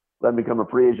and let him become a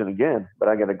free agent again, but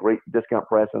I got a great discount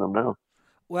price on him now.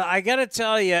 Well, I got to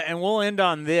tell you, and we'll end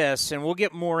on this, and we'll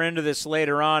get more into this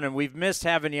later on, and we've missed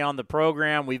having you on the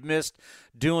program. We've missed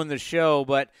doing the show,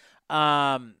 but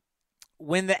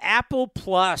when the Apple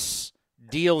Plus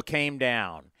deal came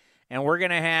down, and we're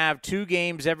going to have 2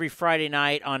 games every Friday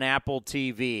night on Apple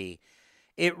TV,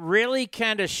 it really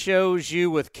kind of shows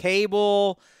you with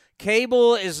cable.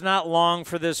 Cable is not long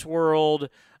for this world.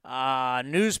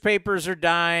 Newspapers are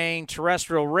dying.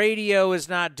 Terrestrial radio is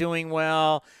not doing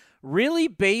well. Really,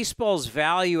 baseball's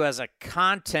value as a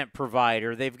content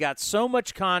provider. They've got so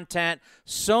much content,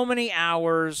 so many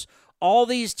hours. All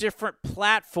these different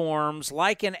platforms,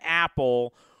 like an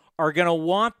Apple, are going to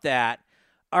want that.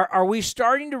 Are we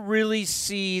starting to really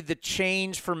see the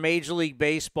change for Major League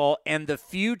Baseball and the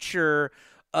future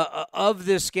of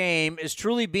this game is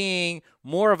truly being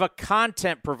more of a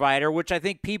content provider, which I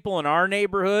think people in our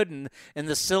neighborhood and in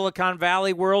the Silicon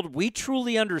Valley world, we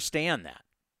truly understand that.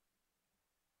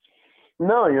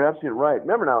 No, you're absolutely right.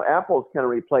 Remember now, Apple's kind of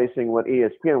replacing what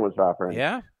ESPN was offering.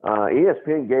 Yeah.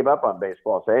 ESPN gave up on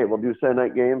baseball. Say, hey, we'll do Sunday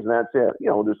night games and that's it.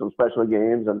 We'll do some special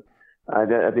games, and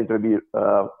I think they'll be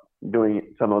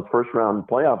doing some of those first-round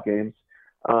playoff games.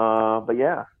 But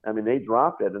yeah, I mean, they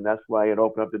dropped it, and that's why it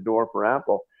opened up the door for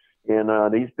Apple.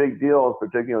 And these big deals,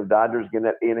 particularly the Dodgers getting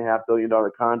that $8.5 billion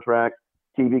contract,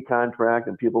 TV contract,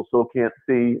 and people still can't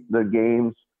see the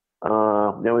games.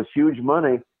 There was huge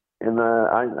money, and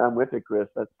I'm with you, Chris.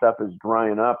 That stuff is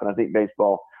drying up, and I think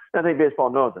baseball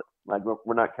knows it. Like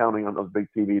we're not counting on those big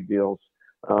TV deals.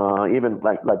 Even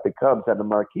like the Cubs have the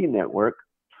Marquee Network.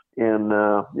 And,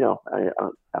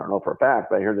 I don't know for a fact,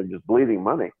 but I hear they're just bleeding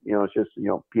money. It's just,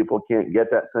 people can't get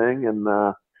that thing. And,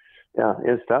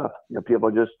 it's tough. People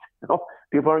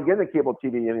aren't getting the cable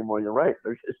TV anymore. You're right.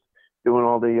 They're just doing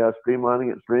all the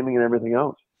streaming and everything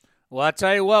else. Well, I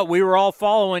tell you what, we were all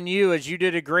following you as you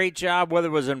did a great job, whether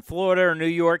it was in Florida or New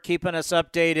York, keeping us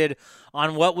updated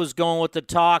on what was going with the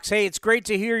talks. Hey, it's great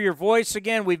to hear your voice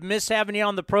again. We've missed having you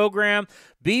on the program.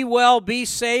 Be well, be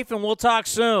safe, and we'll talk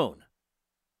soon.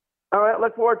 All right,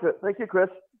 look forward to it. Thank you, Chris.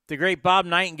 The great Bob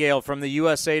Nightingale from the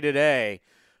USA Today,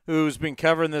 who's been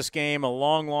covering this game a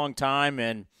long, long time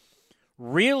and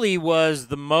really was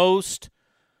the most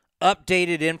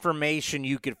updated information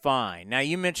you could find. Now,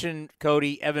 you mentioned,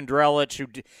 Cody, Evan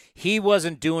Drellich, he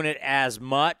wasn't doing it as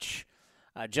much.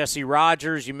 Jesse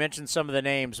Rogers, you mentioned some of the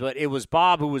names, but it was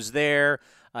Bob who was there,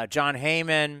 John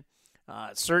Heyman,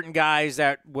 certain guys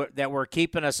that were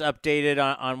keeping us updated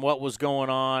on what was going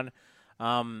on.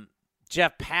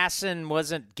 Jeff Passan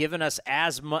wasn't giving us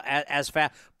as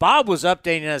fast. Bob was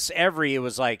updating us it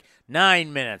was like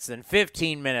 9 minutes, then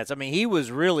 15 minutes. I mean, he was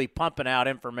really pumping out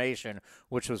information,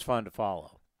 which was fun to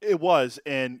follow. It was,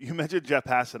 and you mentioned Jeff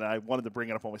Passan. I wanted to bring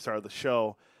it up when we started the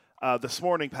show. This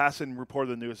morning, Passan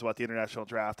reported the news about the international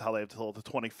draft, how they have until the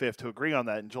 25th to agree on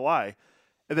that in July.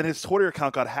 And then his Twitter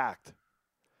account got hacked.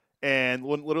 And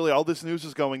when literally all this news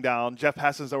is going down, Jeff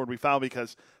Passan's nowhere to be found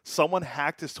because someone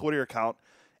hacked his Twitter account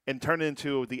and turn it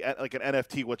into like an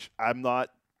NFT, which I'm not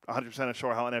 100%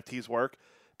 sure how NFTs work.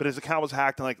 But his account was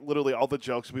hacked, and like literally all the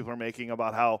jokes people are making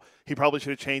about how he probably should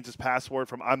have changed his password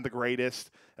from "I'm the greatest"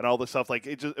 and all this stuff. Like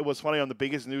it was funny on the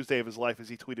biggest news day of his life as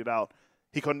he tweeted out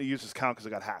he couldn't use his account because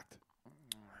it got hacked.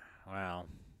 Wow,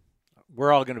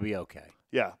 we're all going to be okay.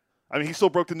 Yeah, I mean he still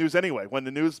broke the news anyway. When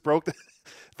the news broke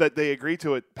that they agreed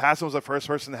to it, Passan was the first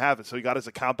person to have it, so he got his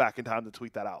account back in time to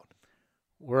tweet that out.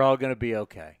 We're all going to be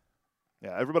okay.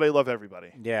 Yeah, everybody love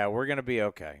everybody. Yeah, we're gonna be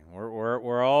okay.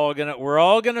 We're all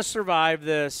gonna survive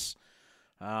this.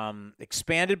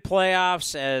 Expanded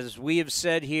playoffs, as we have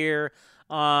said here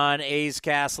on A's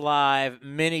Cast Live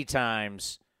many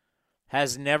times,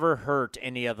 has never hurt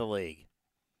any other league.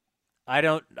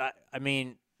 Is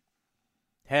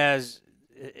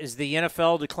the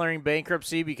NFL declaring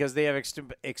bankruptcy because they have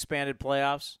expanded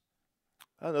playoffs?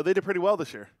 I don't know. They did pretty well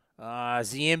this year. Is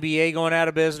the NBA going out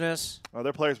of business? Oh,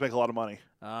 their players make a lot of money.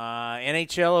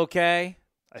 NHL okay?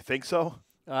 I think so.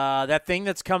 That thing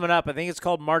that's coming up, I think it's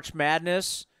called March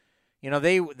Madness. You know,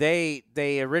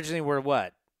 they originally were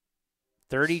what?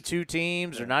 32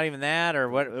 teams or not even that or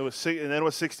what? It was, and then it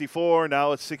was 64.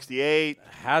 Now it's 68.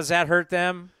 How's that hurt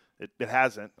them? It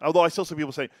hasn't. Although I still see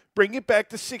people saying, bring it back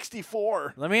to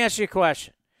 64. Let me ask you a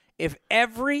question. If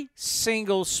every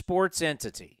single sports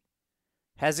entity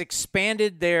has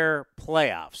expanded their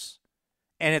playoffs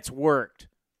and it's worked,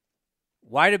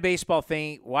 why do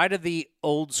the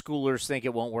old schoolers think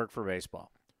it won't work for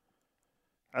baseball?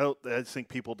 I just think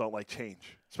people don't like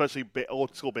change, especially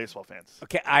old school baseball fans.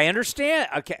 Okay, I understand.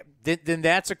 Okay, then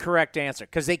that's a correct answer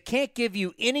because they can't give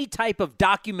you any type of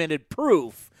documented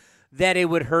proof that it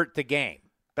would hurt the game.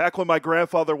 Back when my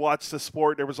grandfather watched the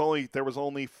sport, there was only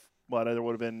what, there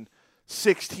would have been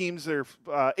 6 teams or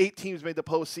 8 teams made the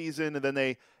postseason, and then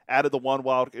they added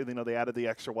they added the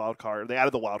extra wild card. They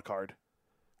added the wild card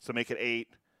to make it 8.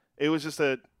 It was just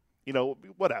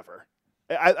whatever.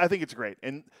 I think it's great,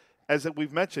 and as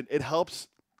we've mentioned, it helps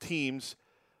teams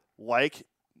like,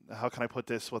 how can I put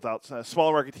this without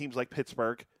small market teams like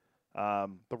Pittsburgh, the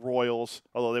Royals,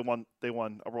 although they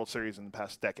won a World Series in the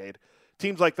past decade.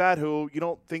 Teams like that who you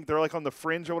don't think they're like on the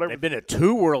fringe or whatever. They've been to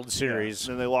 2 World Series.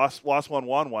 Yeah, and they lost one,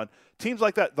 won one. Teams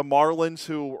like that, the Marlins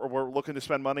who were looking to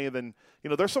spend money, and then,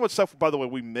 there's so much stuff, by the way,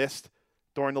 we missed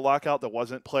during the lockout that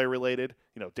wasn't player-related.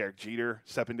 Derek Jeter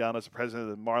stepping down as the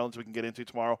president of the Marlins we can get into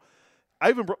tomorrow. I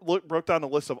even broke down a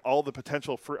list of all the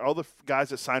potential all the guys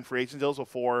that signed free agent deals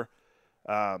before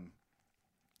the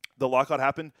lockout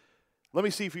happened. Let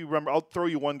me see if you remember. I'll throw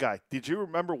you one guy. Did you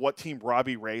remember what team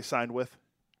Robbie Ray signed with?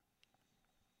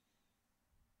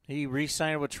 He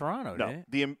re-signed with Toronto, didn't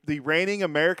he? The reigning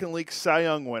American League Cy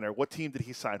Young winner. What team did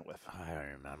he sign with? I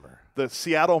don't remember. The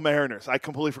Seattle Mariners. I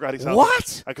completely forgot he signed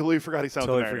What? I completely forgot he signed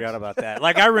with the Mariners. Totally forgot about that.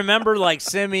 Like, I remember,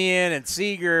 Simeon and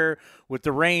Seager with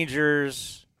the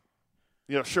Rangers.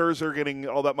 Scherzer getting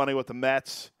all that money with the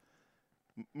Mets,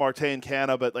 Marte and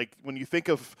Canna. But, when you think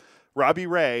of Robbie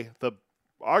Ray,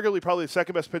 arguably probably the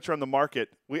second best pitcher on the market,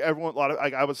 I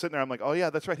was sitting there, I'm like, oh, yeah,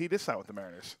 that's right. He did sign with the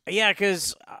Mariners. Yeah,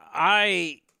 because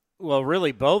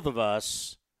really both of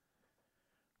us,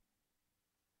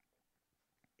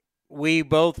 we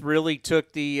both really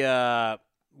took the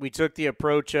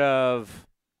approach of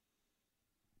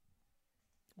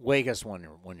wake us when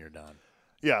you're done.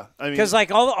 Yeah, I mean, because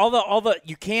all the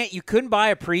you couldn't buy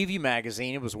a preview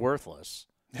magazine; it was worthless.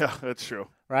 Yeah, that's true.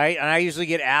 Right, and I usually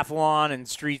get Athlon and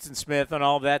Streets and Smith and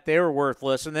all that; they were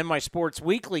worthless. And then my Sports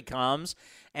Weekly comes,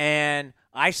 and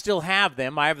I still have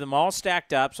them. I have them all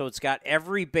stacked up, so it's got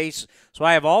every base. So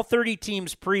I have all 30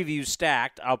 teams previews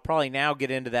stacked. I'll probably now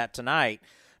get into that tonight,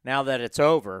 now that it's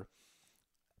over.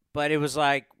 But it was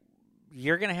like,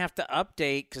 you're going to have to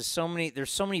update because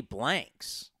there's so many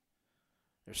blanks.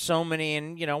 There's so many,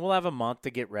 and, we'll have a month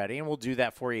to get ready, and we'll do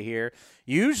that for you here.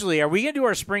 Usually, are we going to do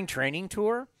our spring training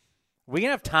tour? Are we going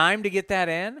to have time to get that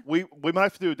in? We might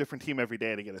have to do a different team every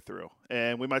day to get it through,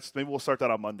 and maybe we'll start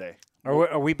that on Monday.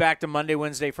 Are we back to Monday,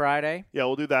 Wednesday, Friday? Yeah,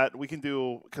 we'll do that. We can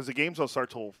do, because the games don't start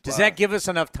till. Does that give us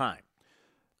enough time?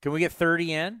 Can we get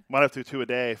 30 in? Might have to do 2 a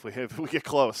day if we get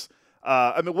close.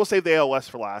 We'll save the ALS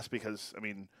for last because,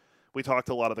 we talked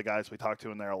to a lot of the guys we talked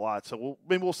to in there a lot. So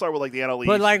maybe we'll start with the NL East.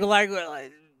 But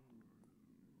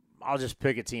I'll just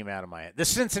pick a team out of my head. The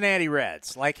Cincinnati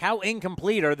Reds. How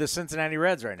incomplete are the Cincinnati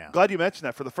Reds right now? Glad you mentioned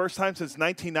that. For the first time since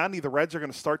 1990, the Reds are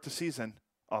going to start the season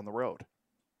on the road.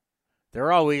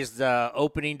 They're always the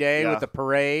opening day with the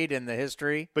parade and the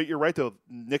history. But you're right, though.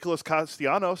 Nicholas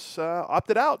Castellanos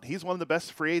opted out. He's one of the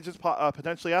best free agents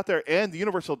potentially out there. And the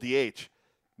universal DH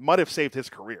might have saved his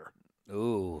career.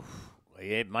 Ooh.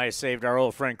 It might have saved our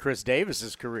old friend Chris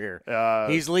Davis's career.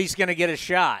 He's at least going to get a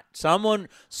shot. Someone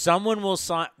will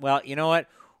sign. Well, you know what?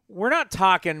 We're not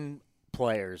talking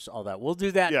players, all that. We'll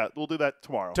do that. Yeah, we'll do that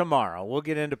tomorrow. Tomorrow. We'll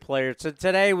get into players. So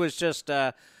today was just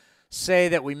say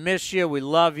that we miss you. We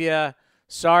love you.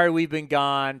 Sorry we've been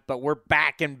gone, but we're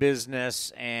back in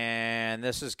business, and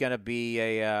this is going to be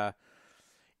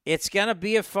it's going to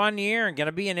be a fun year and going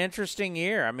to be an interesting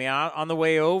year. I mean, on the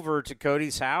way over to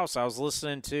Cody's house, I was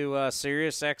listening to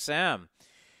Sirius XM,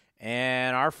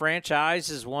 and our franchise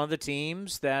is one of the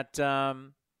teams that,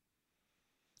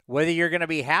 whether you're going to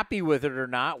be happy with it or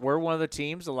not, we're one of the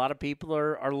teams a lot of people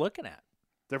are looking at.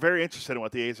 They're very interested in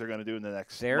what the A's are going to do in the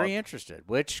next Very month. interested,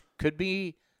 which could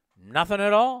be nothing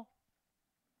at all.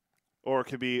 Or it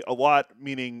could be a lot,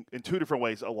 meaning in two different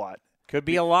ways, a lot. Could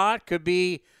be a lot. Could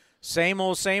be same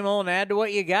old, and add to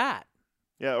what you got.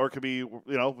 Yeah, or it could be,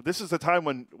 this is the time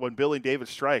when Billy and David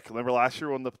strike. Remember last year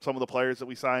when some of the players that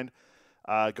we signed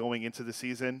going into the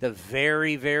season? The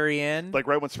very, very end. Like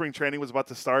right when spring training was about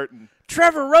to start. And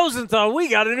Trevor Rosenthal, we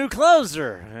got a new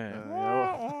closer.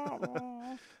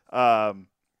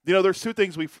 There's two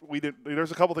things we did.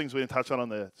 There's a couple things we didn't touch on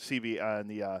the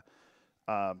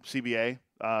CBA.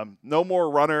 No more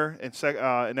runner in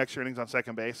extra innings on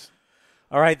second base.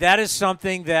 All right, that is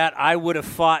something that I would have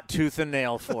fought tooth and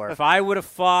nail for. If I would have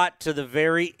fought to the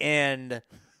very end,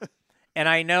 and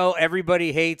I know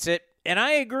everybody hates it, and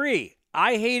I agree.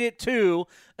 I hate it too,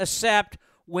 except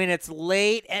when it's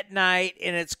late at night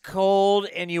and it's cold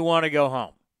and you want to go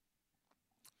home.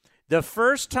 The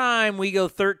first time we go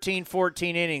 13,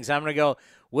 14 innings, I'm going to go,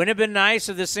 wouldn't it have been nice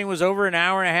if this thing was over an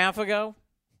hour and a half ago?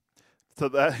 So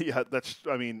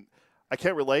I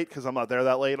can't relate because I'm not there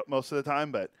that late most of the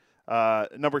time, but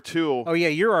number two. Oh, yeah,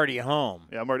 you're already home.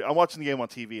 Yeah, I'm watching the game on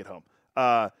TV at home.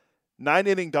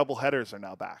 9-inning doubleheaders are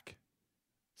now back.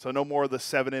 So no more of the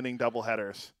 7-inning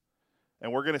doubleheaders.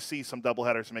 And we're going to see some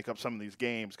doubleheaders make up some of these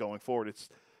games going forward.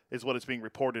 Is what it's being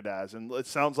reported as. And it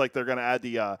sounds like they're going to add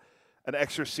an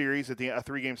extra series, a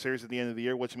 3-game series at the end of the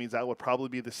year, which means that would probably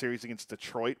be the series against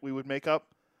Detroit we would make up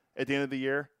at the end of the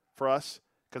year for us.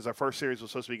 Because our first series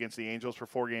was supposed to be against the Angels for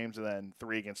 4 games and then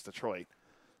 3 against Detroit.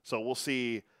 So we'll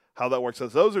see how that works. So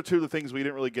those are two of the things we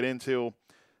didn't really get into.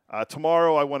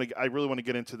 Tomorrow, I really want to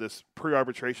get into this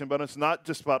pre-arbitration bonus. Not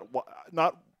just about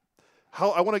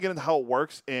how I want to get into how it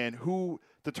works and who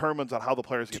determines on how the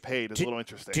players get paid. Is a little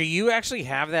interesting. Do you actually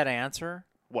have that answer?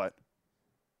 What?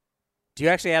 Do you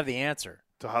actually have the answer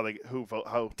to how they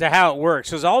how it works?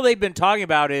 Because all they've been talking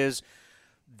about is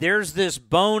there's this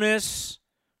bonus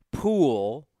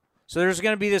pool, so there's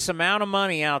going to be this amount of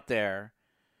money out there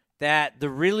that the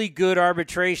really good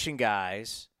arbitration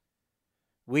guys,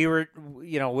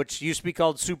 which used to be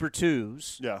called Super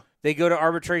Twos, they go to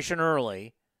arbitration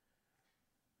early,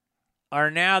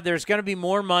 there's going to be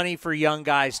more money for young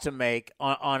guys to make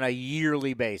on a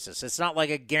yearly basis. It's not like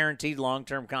a guaranteed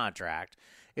long-term contract.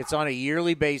 It's on a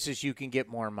yearly basis you can get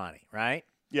more money, right?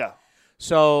 Yeah.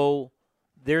 So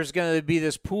there's going to be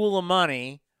this pool of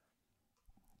money.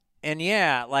 And,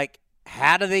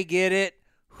 how do they get it?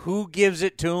 Who gives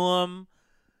it to them?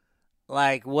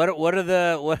 Like, what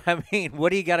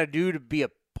do you got to do to be a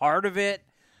part of it?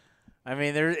 I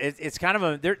mean, it's kind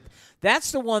of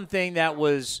that's the one thing that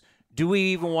was, do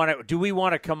we want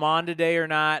to come on today or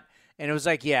not? And it was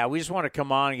like, yeah, we just want to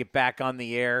come on and get back on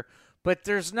the air. But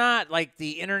there's not, like,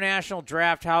 the international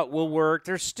draft, how it will work.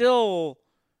 There's still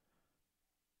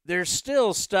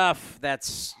stuff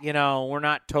that's, we're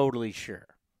not totally sure.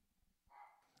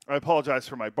 I apologize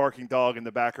for my barking dog in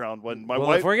the background. When my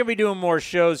wife, if we're gonna be doing more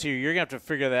shows here, you're gonna have to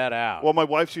figure that out. Well, my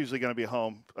wife's usually gonna be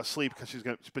home asleep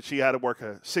but she had to work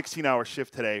a 16-hour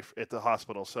shift today at the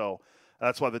hospital, so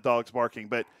that's why the dog's barking.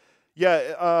 But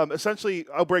yeah, essentially,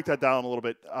 I'll break that down a little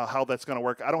bit how that's gonna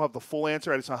work. I don't have the full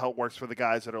answer. I just know how it works for the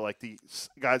guys that are like the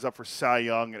guys up for Cy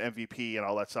Young and MVP and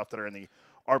all that stuff that are in the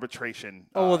arbitration.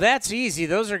 Well, that's easy.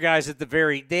 Those are guys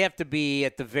they have to be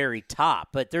at the very top.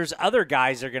 But there's other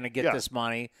guys that are going to get this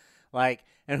money.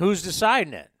 And who's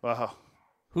deciding it?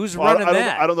 Who's running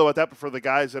that? I don't know about that, but for the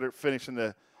guys that are finishing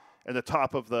in the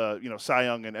top of the Cy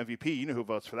Young and MVP, you know who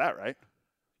votes for that, right?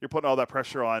 You're putting all that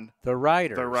pressure on the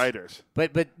writers.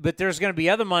 But there's going to be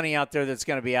other money out there that's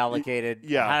going to be allocated.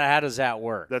 Yeah. How does that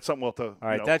work? That's something we'll have to. All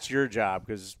right, that's your job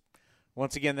because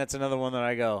once again, that's another one that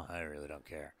I really don't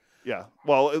care. Yeah.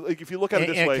 Well, if you look at it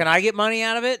this way. Can I get money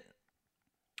out of it?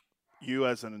 You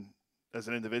as an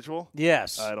individual?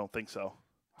 Yes. I don't think so.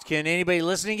 Can anybody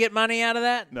listening get money out of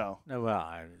that? No. No.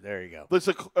 Well, there you go. Let's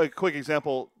a quick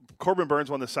example. Corbin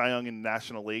Burns won the Cy Young in the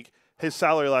National League. His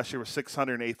salary last year was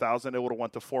 $608,000. It would have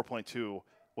went to $4.2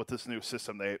 with this new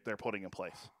system they're putting in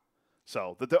place.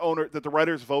 So that the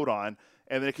writers vote on,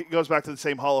 and then it goes back to the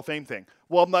same Hall of Fame thing.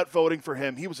 Well, I'm not voting for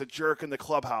him. He was a jerk in the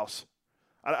clubhouse.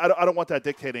 I don't want that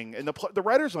dictating, and the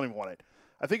writers don't even want it.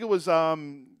 I think it was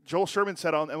Joel Sherman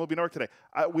said on MLB Network today.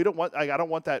 I don't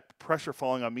want that pressure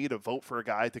falling on me to vote for a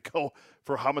guy to go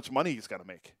for how much money he's going to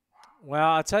make. Well,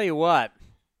 I'll tell you what.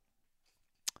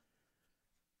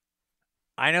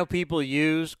 I know people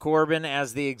use Corbin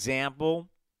as the example,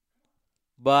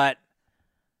 but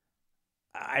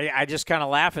I just kind of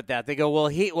laugh at that. They go,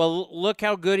 well, look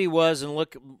how good he was, and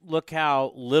look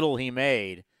how little he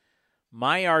made.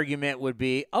 My argument would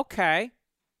be, okay,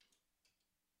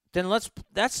 then let's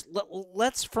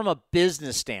from a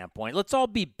business standpoint, let's all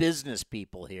be business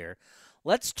people here.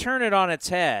 Let's turn it on its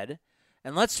head,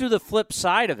 and let's do the flip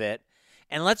side of it,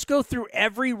 and let's go through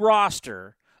every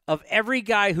roster of every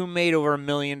guy who made over $1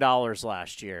 million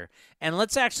last year, and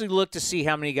let's actually look to see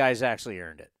how many guys actually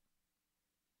earned it.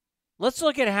 Let's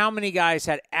look at how many guys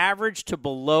had average to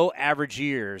below average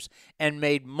years and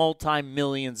made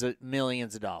millions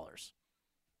of dollars.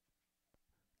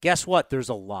 Guess what? There's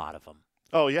a lot of them.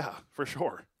 Oh, yeah, for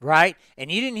sure. Right?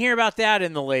 And you didn't hear about that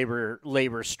in the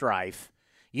labor strife.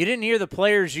 You didn't hear the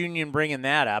players' union bringing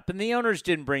that up, and the owners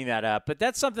didn't bring that up. But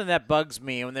that's something that bugs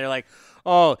me when they're like,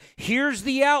 oh, here's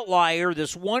the outlier,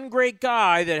 this one great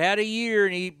guy that had a year,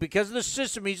 and because of the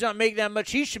system, he's not making that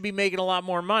much. He should be making a lot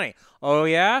more money. Oh,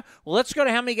 yeah? Well, let's go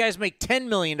to how many guys make $10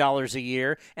 million a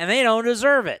year, and they don't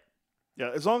deserve it.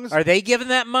 Yeah, as long as are they giving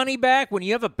that money back? When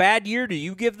you have a bad year, do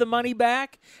you give the money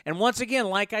back? And once again,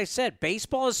 like I said,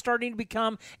 baseball is starting to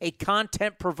become a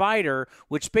content provider,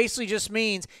 which basically just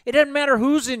means it doesn't matter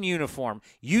who's in uniform.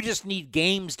 You just need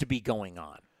games to be going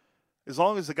on. As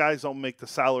long as the guys don't make the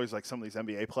salaries like some of these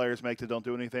NBA players make that don't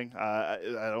do anything, I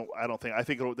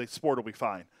think the sport will be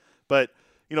fine. But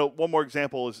one more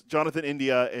example is Jonathan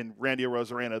India and Randy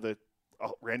Arozarena,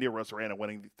 Randy Arozarena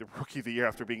winning the Rookie of the Year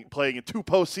after playing in 2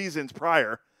 postseasons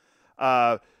prior.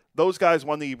 Those guys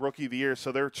won the Rookie of the Year,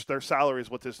 so their salaries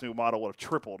with this new model would have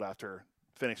tripled after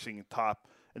finishing in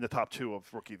the top 2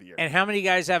 of Rookie of the Year. And how many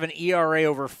guys have an ERA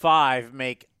over 5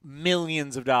 make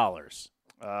millions of dollars?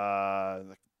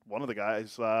 One of the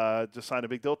guys just signed a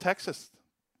big deal. Texas.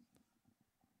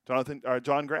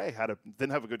 John Gray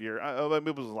didn't have a good year.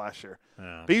 Maybe it was last year.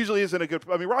 Yeah. But he usually isn't a good.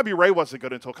 I mean, Robbie Ray wasn't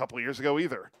good until a couple of years ago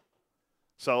either.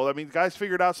 So, I mean, guys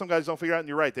figure it out. Some guys don't figure it out, and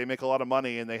you're right. They make a lot of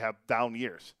money, and they have down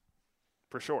years,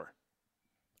 for sure.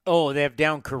 Oh, they have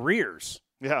down careers.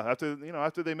 Yeah, after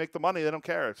they make the money, they don't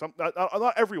care.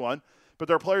 Not everyone, but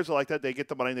there are players that are like that. They get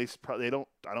the money, and they don't.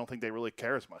 I don't think they really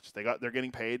care as much. They're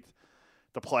getting paid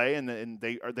to play, and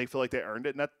they feel like they earned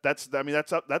it, and that's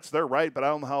their right. But I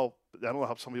don't know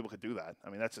how some people could do that. I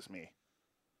mean, that's just me.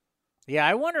 Yeah,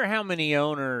 I wonder how many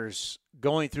owners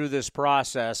going through this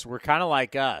process were kind of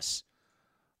like us.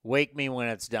 Wake me when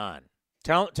it's done.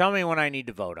 Tell me when I need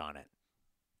to vote on it.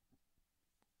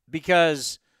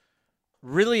 Because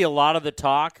really a lot of the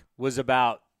talk was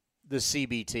about the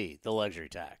CBT, the luxury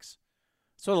tax.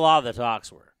 That's what a lot of the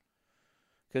talks were.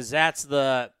 Because that's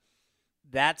the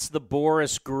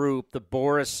Boris group, the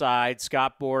Boris side.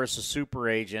 Scott Boris, a super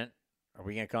agent. Are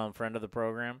we going to call him friend of the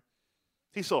program?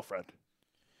 He's still a friend.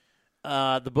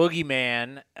 The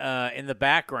boogeyman in the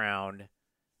background.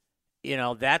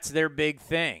 That's their big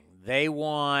thing. They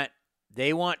want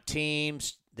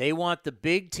teams. They want the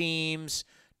big teams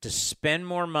to spend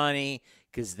more money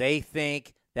because they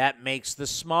think that makes the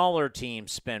smaller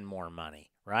teams spend more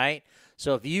money, right?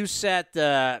 So if you set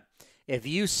the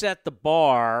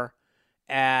bar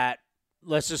at,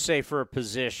 let's just say for a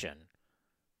position,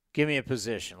 give me a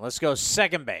position. Let's go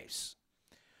second base.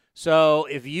 So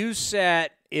if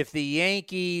the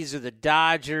Yankees or the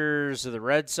Dodgers or the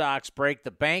Red Sox break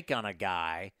the bank on a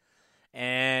guy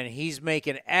and he's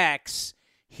making X,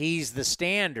 he's the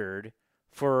standard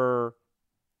for,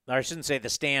 or I shouldn't say the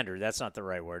standard, that's not the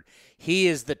right word. He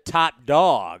is the top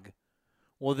dog.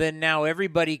 Well, then now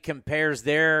everybody compares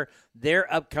their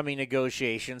upcoming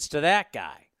negotiations to that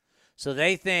guy. So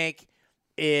they think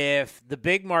if the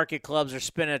big market clubs are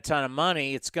spending a ton of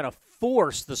money, it's going to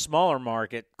force the smaller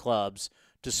market clubs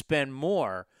to spend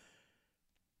more.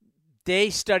 They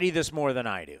study this more than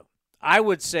I do. I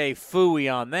would say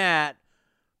phooey on that,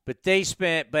 but they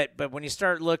spent. But when you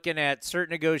start looking at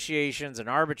certain negotiations and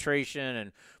arbitration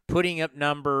and putting up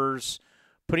numbers,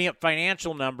 putting up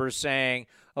financial numbers, saying,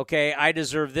 okay, I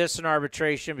deserve this in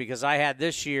arbitration because I had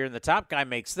this year, and the top guy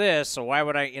makes this, so why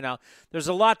would I? There's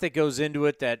a lot that goes into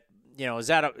it that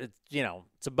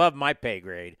it's above my pay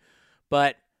grade,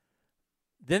 but.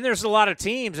 Then there's a lot of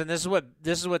teams, and this is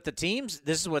what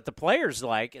the players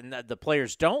like, and the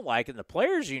players don't like, and the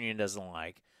players union doesn't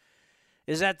like.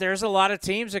 is that there's a lot of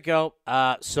teams that go,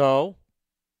 so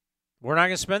we're not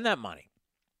going to spend that money.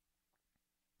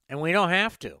 And we don't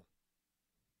have to.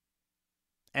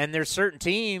 And there's certain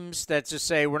teams that just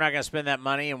say we're not going to spend that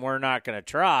money and we're not going to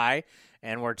try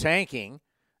and we're tanking.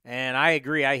 And I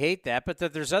agree, I hate that. But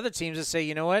that there's other teams that say,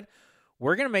 you know what,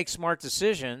 we're going to make smart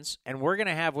decisions and we're going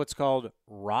to have what's called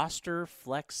roster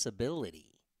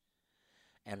flexibility.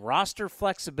 And roster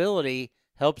flexibility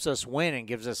helps us win and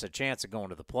gives us a chance of going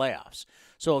to the playoffs.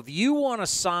 So if you want to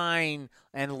sign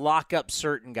and lock up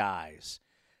certain guys,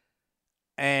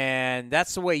 and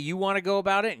that's the way you want to go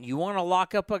about it, and you want to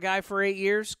lock up a guy for 8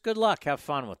 years, good luck. Have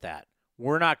fun with that.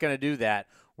 We're not going to do that.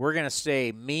 We're going to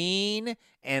stay mean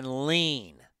and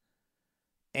lean.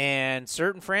 And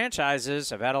certain franchises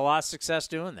have had a lot of success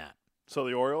doing that. So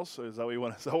the Orioles, is that what you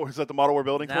want to say? Is that the model we're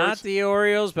building Not towards? the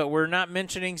Orioles, but we're not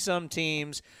mentioning some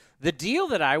teams. The deal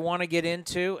that I want to get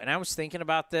into, and I was thinking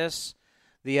about this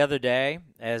the other day,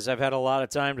 as I've had a lot of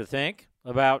time to think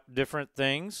about different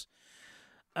things,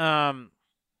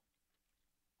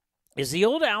 is the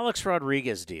old Alex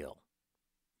Rodriguez deal,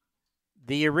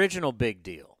 the original big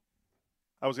deal.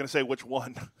 I was going to say which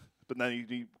one, but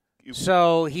then you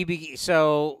So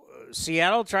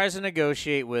Seattle tries to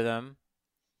negotiate with him.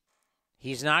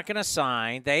 He's not going to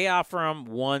sign. They offer him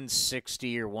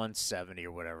 $160 or $170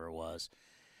 or whatever it was.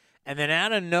 And then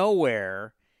out of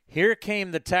nowhere, here came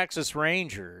the Texas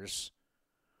Rangers,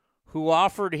 who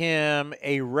offered him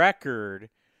a record.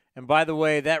 And by the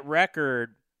way, that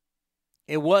record,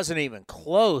 it wasn't even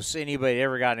close. Anybody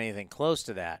ever got anything close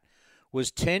to that. Was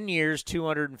 10 years,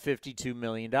 $252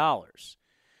 million.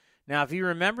 Now, if you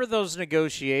remember those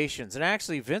negotiations, and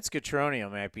actually Vince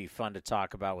Cotroneo might be fun to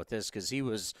talk about with this because he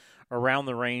was around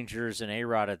the Rangers and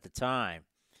A-Rod at the time.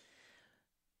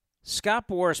 Scott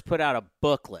Boras put out a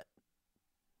booklet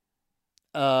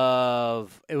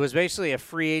it was basically a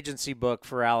free agency book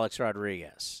for Alex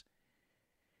Rodriguez.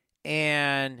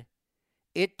 And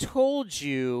it told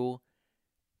you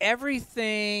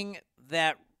everything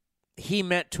that he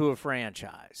meant to a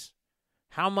franchise.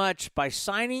 How much by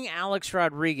signing Alex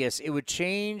Rodriguez, it would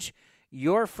change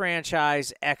your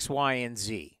franchise X, Y, and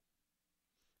Z.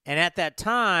 And at that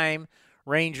time,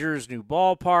 Rangers' new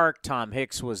ballpark, Tom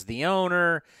Hicks was the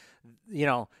owner. You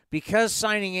know, because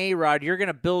signing A-Rod, you're going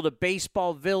to build a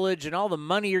baseball village and all the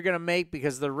money you're going to make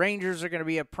because the Rangers are going to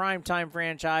be a primetime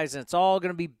franchise and it's all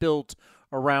going to be built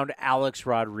around Alex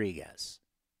Rodriguez.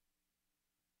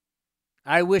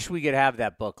 I wish we could have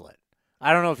that booklet.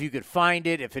 I don't know if you could find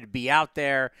it, if it'd be out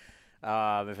there,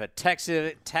 if a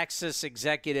Texas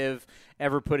executive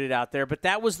ever put it out there. But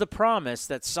that was the promise,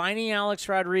 that signing Alex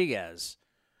Rodriguez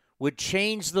would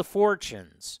change the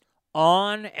fortunes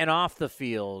on and off the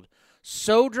field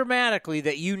so dramatically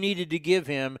that you needed to give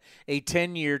him a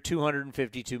 10-year,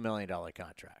 $252 million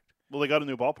contract. Well, they got a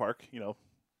new ballpark,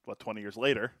 20 years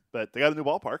later, but they got a new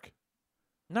ballpark.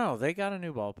 No, they got a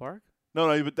new ballpark.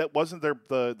 No, but that wasn't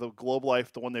the Globe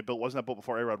Life, the one they built, wasn't that built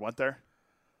before A-Rod went there?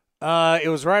 It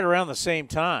was right around the same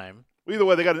time. Either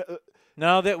way, they got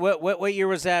No, what year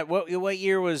was that? What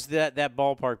year was that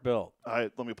ballpark built?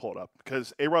 Let me pull it up.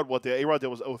 Because A-Rod, the A-Rod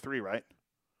deal was 2003, right?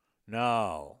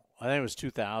 No, I think it was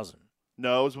 2000.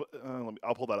 No, it was,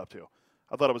 I'll pull that up too.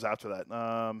 I thought it was after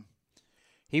that.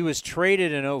 He was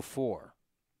traded in 2004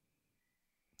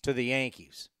 to the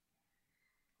Yankees.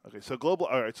 Okay, so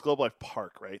it's Globe Life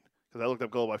Park, right? Because I looked up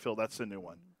Globe Life Field. That's the new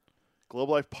one. Globe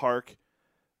Life Park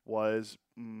was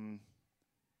no.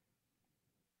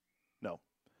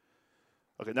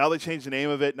 Okay, now they changed the name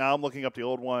of it. Now I'm looking up the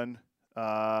old one.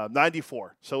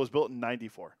 94. So it was built in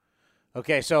 94.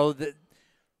 Okay, so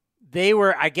they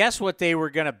were, I guess what they were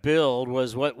going to build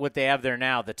was what they have there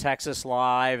now, the Texas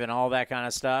Live and all that kind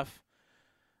of stuff.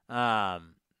 Because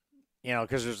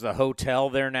there's the hotel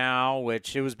there now,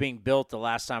 which it was being built the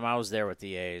last time I was there with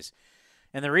the A's.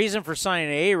 And the reason for signing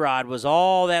A-Rod was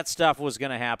all that stuff was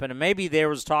going to happen, and maybe there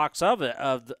was talks of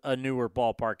a newer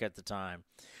ballpark at the time.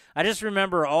 I just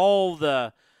remember all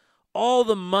the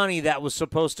money that was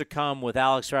supposed to come with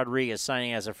Alex Rodriguez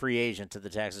signing as a free agent to the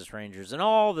Texas Rangers and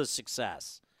all the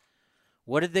success.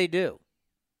 What did they do?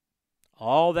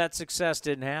 All that success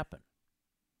didn't happen.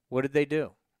 What did they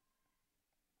do?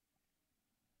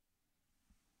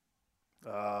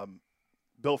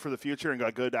 Built for the future and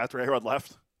got good after A-Rod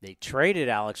left. They traded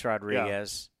Alex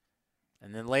Rodriguez,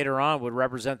 and then later on would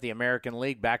represent the American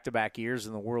League back-to-back years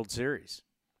in the World Series.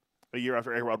 A year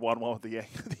after A-Rod won one with the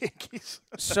Yankees.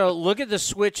 So look at the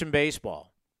switch in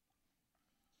baseball.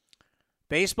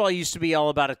 Baseball used to be all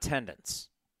about attendance.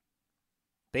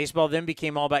 Baseball then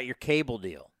became all about your cable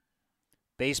deal.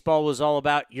 Baseball was all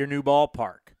about your new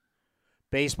ballpark.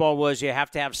 Baseball was you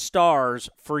have to have stars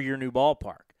for your new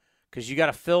ballpark because you got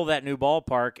to fill that new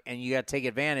ballpark and you got to take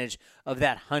advantage of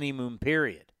that honeymoon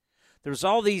period. There's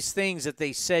all these things that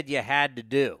they said you had to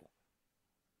do.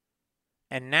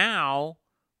 And now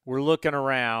we're looking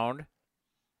around.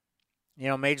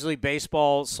 Major League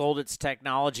Baseball sold its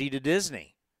technology to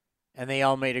Disney, and they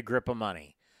all made a grip of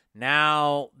money.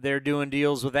 Now they're doing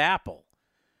deals with Apple.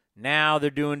 Now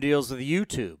they're doing deals with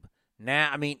YouTube.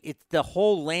 Now, it's the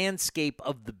whole landscape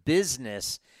of the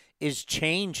business is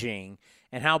changing,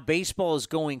 and how baseball is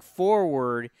going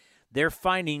forward, they're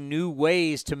finding new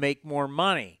ways to make more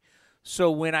money. So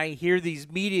when I hear these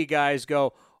media guys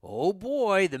go, oh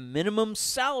boy, the minimum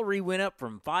salary went up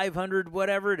from $500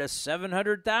 whatever to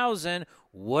 $700,000.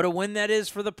 What a win that is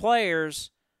for the players.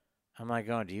 I'm like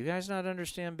going, do you guys not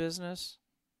understand business?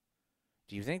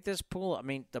 Do you think this pool,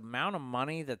 the amount of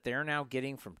money that they're now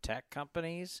getting from tech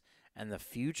companies and the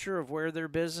future of where their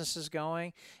business is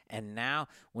going, and now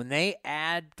when they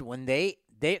add,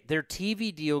 their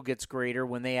TV deal gets greater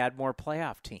when they add more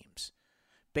playoff teams.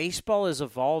 Baseball is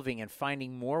evolving and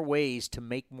finding more ways to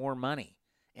make more money.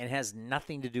 And has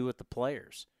nothing to do with the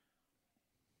players.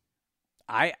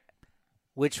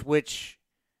 Which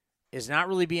is not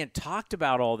really being talked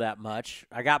about all that much.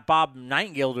 I got Bob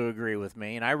Nightingale to agree with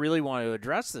me, and I really want to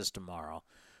address this tomorrow.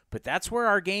 But that's where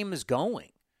our game is going.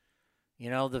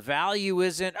 The value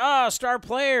isn't, star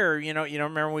player.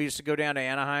 Remember when we used to go down to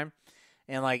Anaheim,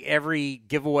 and like every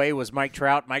giveaway was Mike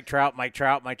Trout, Mike Trout, Mike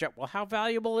Trout, Mike Trout. Well, how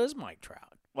valuable is Mike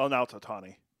Trout? Well, now it's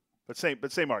Ohtani, but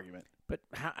same argument. But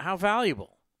how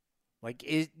valuable? Like,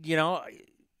 they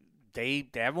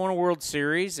haven't won a World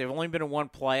Series. They've only been in one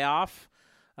playoff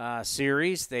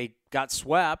series. They got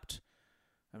swept.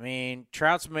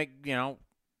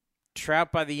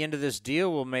 Trout by the end of this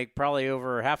deal will make probably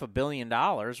over $500 million,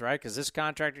 right? Because this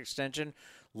contract extension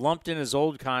lumped in his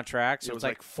old contract. So it was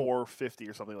like $450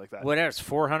 or something like that. Whatever, it's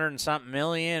 $400 and something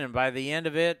million. And by the end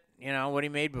of it, what he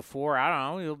made before, I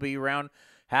don't know, he'll be around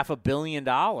 $500 million.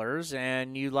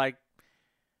 And you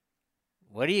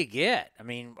what do you get?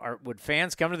 Would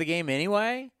fans come to the game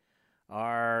anyway?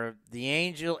 Are the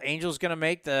Angels going to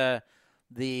make the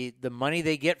money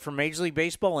they get from Major League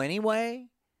Baseball anyway?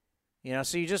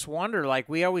 So you just wonder, like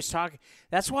we always talk.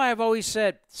 That's why I've always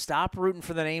said, stop rooting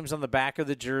for the names on the back of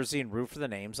the jersey and root for the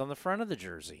names on the front of the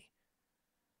jersey.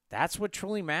 That's what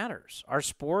truly matters. Our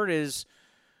sport is,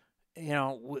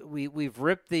 we've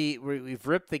ripped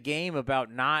the game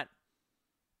about not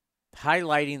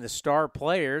highlighting the star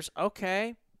players.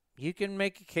 Okay, you can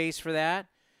make a case for that.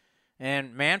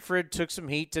 And Manfred took some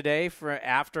heat today for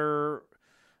after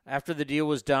the deal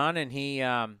was done, and he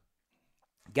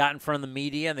got in front of the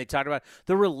media, and they talked about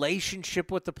the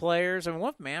relationship with the players.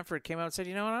 What if Manfred came out and said,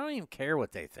 I don't even care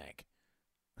what they think?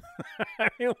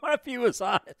 What if he was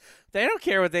on it? They don't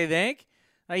care what they think.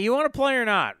 You want to play or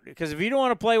not? Because if you don't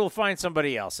want to play, we'll find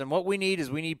somebody else. And what we need is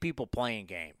people playing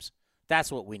games.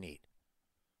 That's what we need.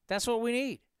 That's what we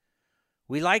need.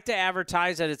 We like to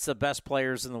advertise that it's the best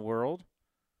players in the world.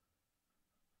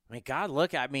 God,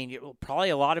 look, probably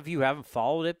a lot of you haven't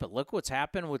followed it, but look what's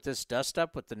happened with this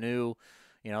dust-up with the new,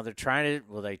 they're trying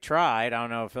to, they tried. I don't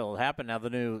know if it'll happen now, the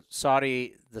new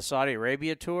Saudi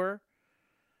Arabia tour,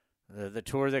 the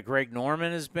tour that Greg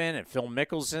Norman has been, and Phil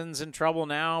Mickelson's in trouble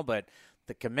now, but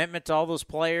the commitment to all those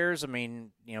players,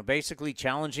 basically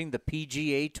challenging the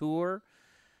PGA Tour.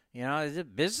 The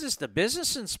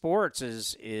business in sports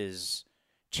is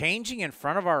changing in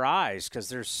front of our eyes because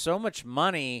there's so much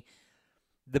money.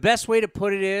 The best way to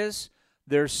put it is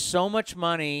there's so much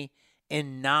money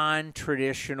in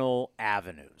non-traditional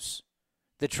avenues.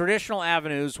 The traditional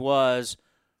avenues was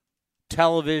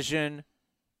television,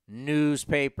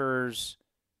 newspapers,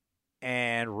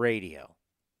 and radio.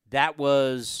 That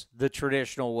was the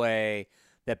traditional way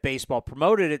that baseball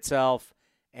promoted itself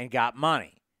and got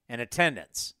money and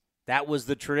attendance. That was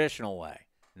the traditional way.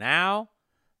 Now,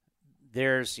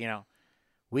 there's,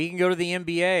 we can go to the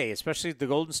NBA, especially the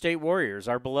Golden State Warriors,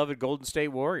 our beloved Golden State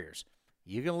Warriors.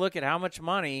 You can look at how much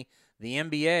money the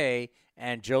NBA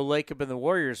and Joe Lacob and the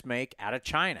Warriors make out of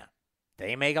China.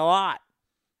 They make a lot.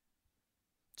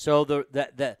 So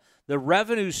the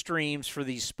revenue streams for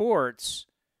these sports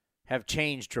have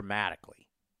changed dramatically.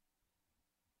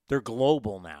 They're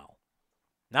global now.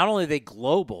 Not only are they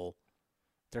global,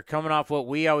 they're coming off what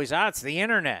we always, it's the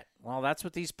internet. Well, that's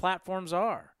what these platforms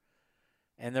are.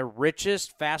 And the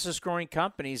richest, fastest-growing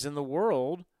companies in the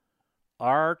world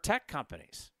are tech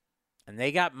companies. And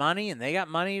they got money, and they got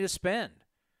money to spend.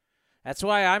 That's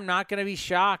why I'm not going to be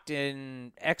shocked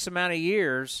in X amount of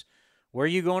years where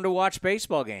you going to watch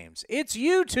baseball games. It's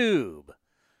YouTube.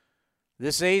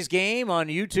 This A's game on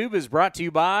YouTube is brought to you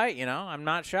by, I'm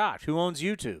not shocked. Who owns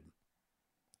YouTube?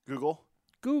 Google.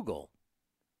 Google.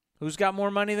 Who's got more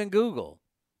money than Google?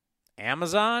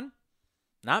 Amazon?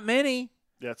 Not many.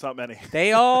 Yeah, it's not many.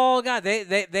 They all got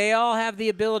they all have the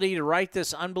ability to write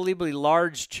this unbelievably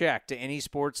large check to any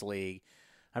sports league.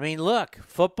 I mean, look,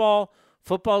 football.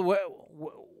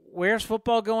 Where's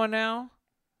football going now?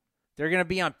 They're going to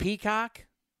be on Peacock,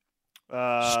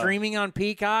 streaming on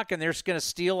Peacock, and they're just going to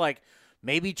steal like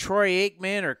maybe Troy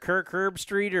Aikman or Kirk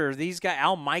Herbstreit or these guys.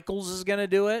 Al Michaels is going to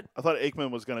do it. I thought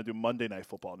Aikman was going to do Monday Night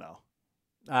Football now.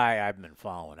 I've been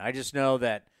following. I just know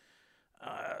that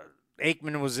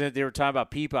Aikman was in. They were talking about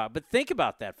Peacock, but think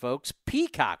about that, folks.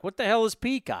 Peacock. What the hell is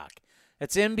Peacock?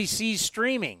 It's NBC's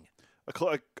streaming.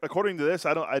 According to this,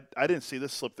 I didn't see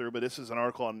this slip through, but this is an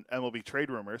article on MLB Trade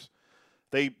Rumors.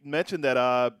 They mentioned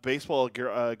that baseball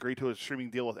agreed to a streaming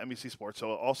deal with NBC Sports,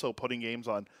 so also putting games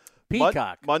on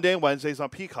Peacock. Monday and Wednesdays on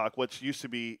Peacock, which used to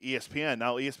be ESPN.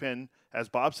 Now ESPN, as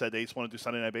Bob said, they just want to do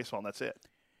Sunday Night Baseball, and that's it.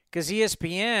 Because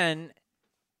ESPN's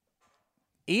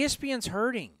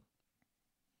hurting.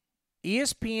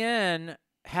 ESPN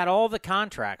had all the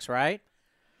contracts, right?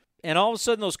 And all of a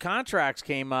sudden those contracts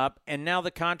came up, and now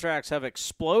the contracts have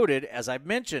exploded. As I've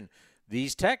mentioned,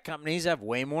 these tech companies have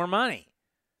way more money.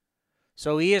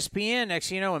 So ESPN, next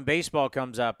thing you know, when baseball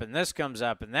comes up and this comes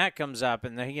up and that comes up,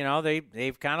 and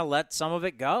they've kind of let some of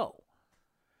it go.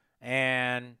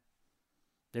 And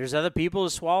there's other people who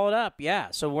swallow it up. Yeah,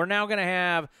 so we're now going to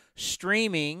have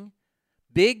streaming.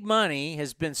 Big money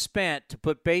has been spent to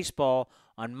put baseball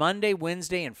on Monday,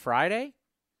 Wednesday, and Friday.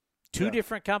 Two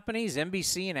different companies,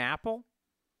 NBC and Apple.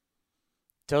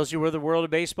 Tells you where the world of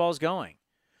baseball is going.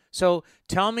 So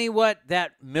tell me what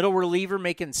that middle reliever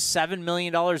making $7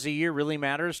 million a year really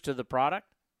matters to the product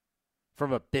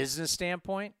from a business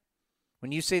standpoint.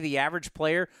 When you say the average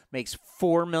player makes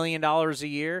 $4 million a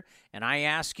year, and I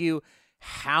ask you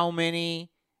how many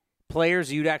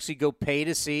players you'd actually go pay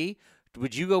to see,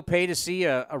 would you go pay to see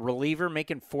a reliever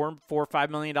making $4 or $5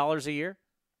 million a year?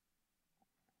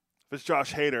 If it's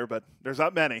Josh Hader, but there's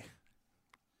not many.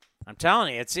 I'm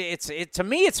telling you, it's to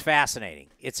me it's fascinating.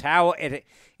 It's how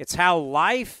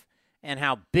life and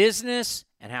how business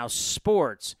and how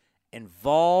sports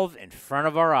evolve in front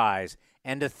of our eyes.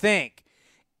 And to think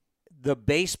the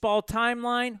baseball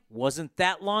timeline wasn't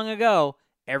that long ago.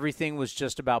 Everything was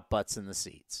just about butts in the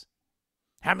seats.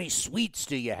 How many suites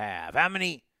do you have? How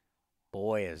many?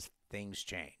 Boy, has things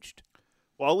changed.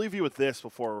 Well, I'll leave you with this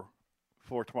before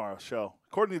tomorrow's show.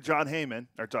 According to John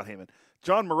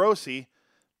Morosi,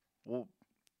 well,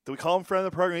 do we call him friend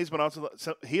of the program? He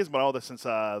has been all this since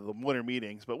the winter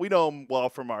meetings, but we know him well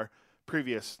from our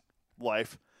previous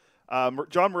life.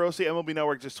 John Morosi, MLB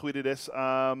Network, just tweeted this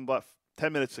about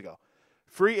 10 minutes ago.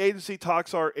 Free agency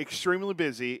talks are extremely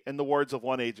busy, in the words of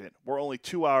one agent. We're only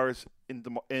 2 hours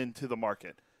into the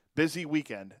market. Busy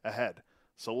weekend ahead.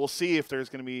 So we'll see if there's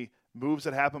going to be moves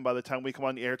that happen by the time we come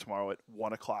on the air tomorrow at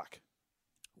 1 o'clock.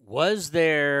 Was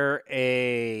there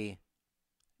a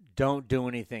don't do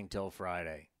anything till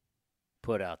Friday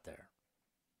put out there?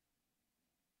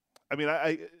 I mean,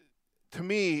 to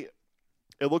me,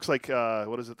 it looks like,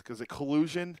 what is it? Is it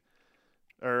collusion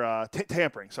or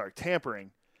tampering? Sorry, tampering.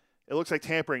 It looks like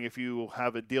tampering if you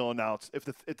have a deal announced. If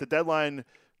the deadline,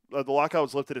 the lockout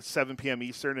was lifted at 7 p.m.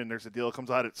 Eastern and there's a deal that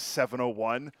comes out at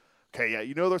 7:01. Okay, yeah,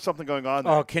 there's something going on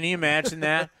there. Oh, can you imagine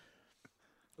that?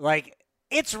 Like,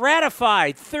 it's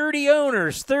ratified, 30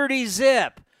 owners, 30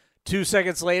 zip. 2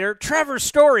 seconds later, Trevor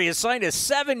Story has signed a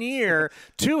 7-year,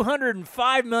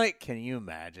 $205 million. Can you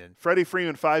imagine? Freddie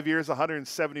Freeman, 5 years,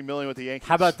 $170 million with the Yankees.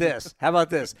 How about this?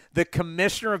 The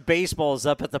commissioner of baseball is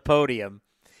up at the podium,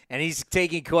 and he's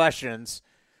taking questions.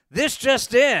 This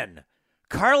just in.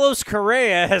 Carlos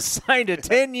Correa has signed a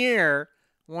 10-year.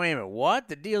 Wait a minute, what?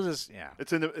 The deal is, yeah.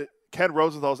 It's in the Ken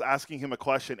Rosenthal's asking him a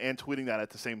question and tweeting that at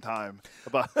the same time.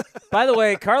 By the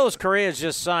way, Carlos Correa has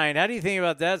just signed. How do you think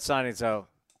about that signing? So,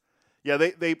 yeah,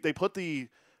 they put the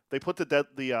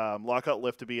lockout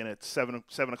lift to be in at 7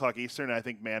 o'clock Eastern. And I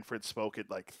think Manfred spoke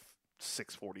at like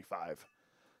 6:45,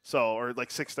 or like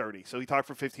 6:30. So he talked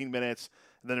for 15 minutes,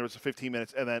 and then there was a 15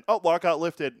 minutes, and then lockout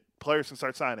lifted. Players can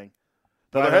start signing.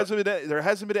 Now, there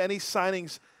hasn't been any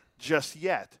signings just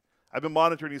yet. I've been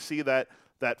monitoring to see that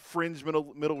fringe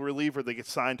middle reliever that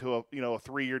gets signed to a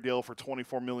 3-year deal for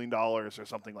 $24 million or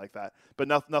something like that, but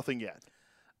nothing yet.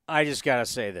 I just gotta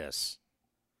say this.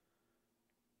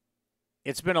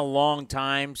 It's been a long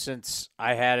time since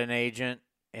I had an agent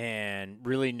and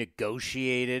really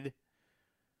negotiated.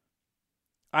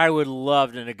 I would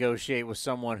love to negotiate with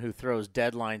someone who throws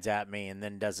deadlines at me and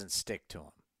then doesn't stick to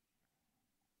them.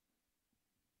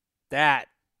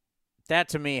 That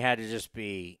to me had to just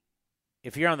be,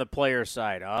 if you're on the player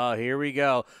side, oh, here we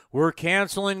go. We're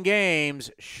canceling games.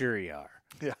 Sure you are.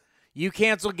 Yeah. You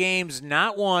cancel games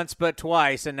not once but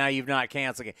twice, and now you've not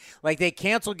canceled games. Like they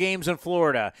cancel games in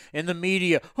Florida, and the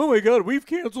media, oh, my God, we've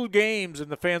canceled games. And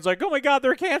the fans like, oh, my God,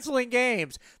 they're canceling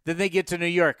games. Then they get to New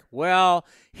York. Well,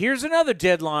 here's another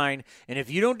deadline, and if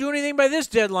you don't do anything by this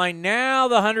deadline, now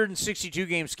the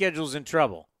 162-game schedule is in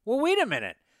trouble. Well, wait a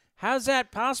minute. How's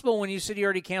that possible when you said you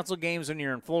already canceled games when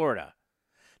you're in Florida?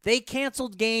 They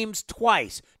canceled games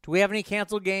twice. Do we have any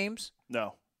canceled games?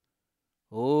 No.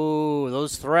 Oh,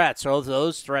 those threats. Oh,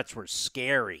 those threats were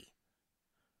scary.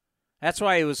 That's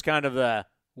why it was kind of the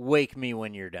wake me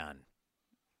when you're done.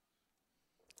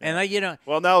 And,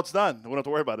 Well, now it's done. We don't have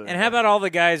to worry about it And anymore. how about all the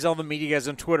guys, all the media guys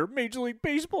on Twitter? Major League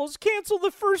Baseball's canceled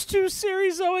the first 2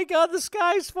 series. Oh, my God, the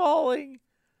sky's falling.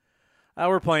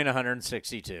 We're playing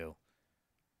 162.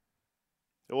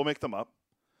 We'll make them up.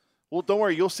 Well, don't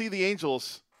worry. You'll see the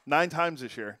Angels 9 times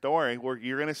this year. Don't worry.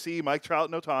 You're going to see Mike Trout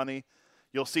and Ohtani.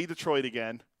 You'll see Detroit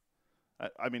again.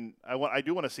 I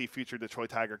do want to see future Detroit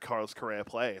Tiger Carlos Correa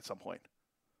play at some point.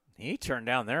 He turned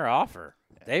down their offer.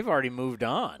 They've already moved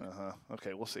on.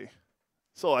 Okay, we'll see.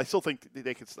 So I still think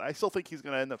I still think he's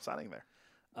going to end up signing there.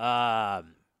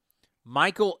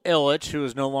 Michael Ilitch, who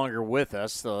is no longer with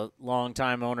us, the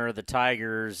longtime owner of the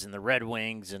Tigers and the Red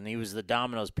Wings, and he was the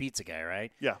Domino's Pizza guy,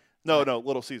 right? Yeah. No,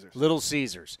 Little Caesars. Little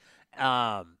Caesars.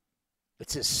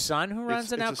 It's his son who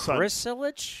runs it now, Chris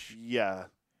Ilitch? Yeah,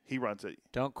 he runs it.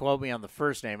 Don't quote me on the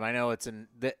first name. I know it's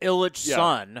the Ilitch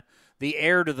son, the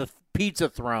heir to the pizza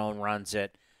throne, runs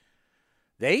it.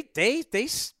 They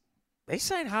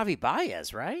signed Javi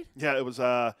Baez, right? Yeah, it was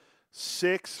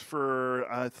 6 for.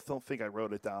 I don't think I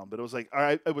wrote it down, but it was like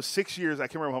it was 6 years. I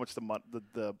can't remember how much the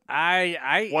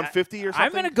 150 or something.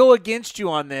 I'm going to go against you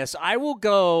on this. I will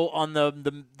go on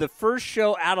the first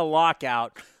show out of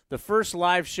lockout, the first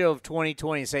live show of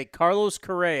 2020, and say Carlos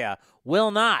Correa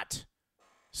will not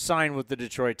sign with the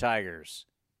Detroit Tigers.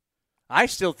 I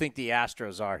still think the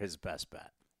Astros are his best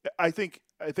bet. I think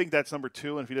that's number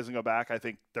 2, and if he doesn't go back, I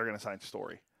think they're going to sign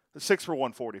Story. The 6 for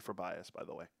 140 for Baez, by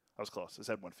the way. I was close. I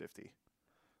said 150.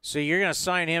 So you're going to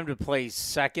sign him to play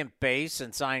second base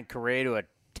and sign Correa to a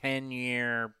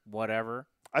 10-year whatever?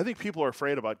 I think people are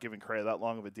afraid about giving Correa that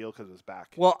long of a deal because of his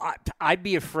back. Well, I'd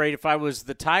be afraid if I was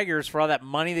the Tigers for all that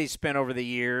money they spent over the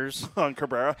years. On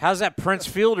Cabrera? How's that Prince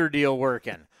Fielder deal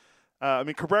working?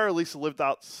 Cabrera at least lived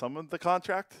out some of the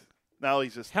contract. Now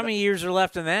he's just. How many years are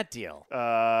left in that deal?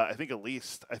 I think at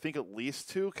least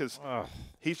 2 because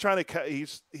he's trying to.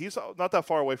 He's not that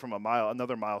far away from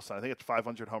another milestone. I think it's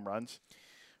 500 home runs.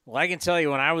 Well, I can tell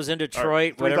you when I was in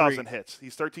Detroit, 3,000 hits.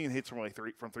 He's 13 hits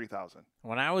from 3,000.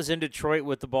 When I was in Detroit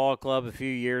with the ball club a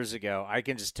few years ago, I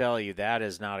can just tell you that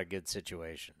is not a good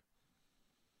situation.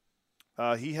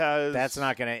 He has. That's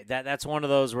not gonna. That's one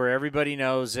of those where everybody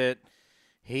knows it.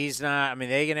 He's not. I mean,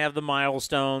 they can have the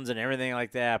milestones and everything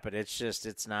like that, but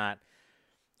it's not.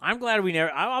 I'm glad we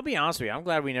never. I'll be honest with you. I'm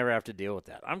glad we never have to deal with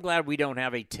that. I'm glad we don't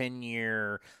have a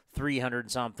 10-year,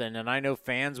 300-something, and I know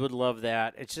fans would love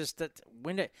that. It's just that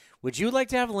would you like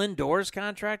to have Lindor's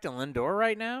contract in Lindor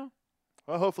right now?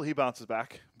 Well, hopefully he bounces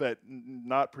back, but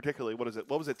not particularly. What is it?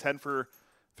 What was it? 10 for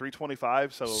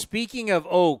 325. So speaking of,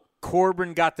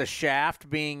 Corbin got the shaft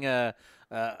being a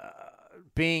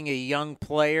young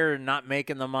player and not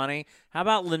making the money. How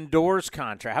about Lindor's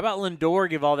contract? How about Lindor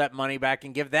give all that money back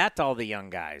and give that to all the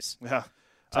young guys? Yeah.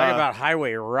 Talk about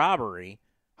highway robbery.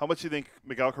 How much do you think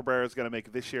Miguel Cabrera is going to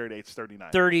make this year at age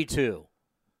 39? 32.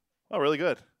 Oh, really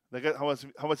good. How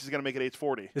much is he going to make at age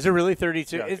 40? Is it really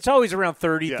 32? Yeah. It's always around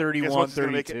 30, yeah. 31,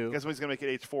 32. Guess what he's going to make at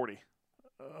age 40?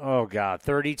 Oh, God,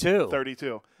 32.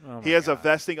 32. Oh he has a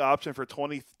vesting option for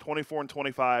 24 and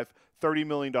 25, $30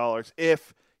 million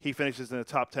if he finishes in the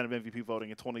top 10 of MVP voting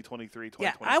in 2023, 2024.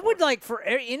 Yeah, I would like for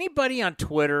anybody on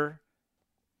Twitter,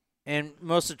 and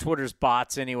most of Twitter's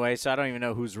bots anyway, so I don't even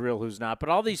know who's real, who's not, but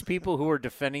all these people who are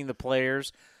defending the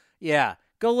players,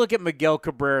 go look at Miguel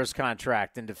Cabrera's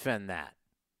contract and defend that.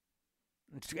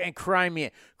 And cry me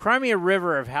a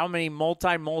river of how many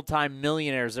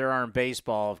multi-millionaires there are in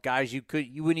baseball, of guys you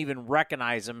wouldn't even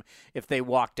recognize them if they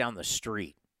walked down the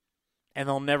street, and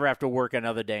they'll never have to work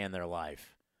another day in their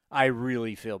life. I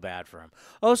really feel bad for him.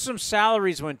 Oh, some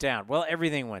salaries went down. Well,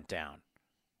 everything went down.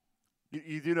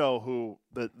 You do know who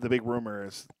the big rumor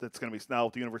is that's going to be now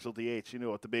with the Universal DH. You know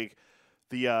what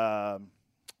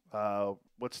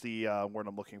what's the word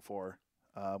I'm looking for?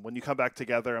 When you come back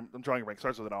together, I'm drawing a blank.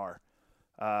 Starts with an R.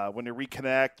 When you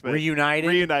reconnect. But Reunited?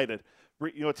 Reunited.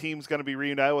 A team's going to be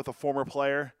reunited with a former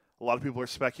player. A lot of people are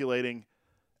speculating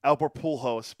Albert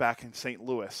Pujols back in St.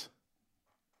 Louis.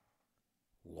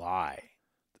 Why?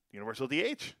 Universal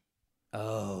DH.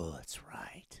 Oh, that's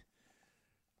right.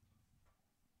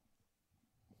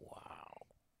 Wow.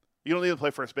 You don't need to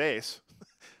play first base,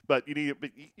 but he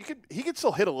could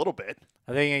still hit a little bit.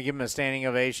 Are they going to give him a standing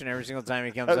ovation every single time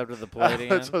he comes up to the plate again?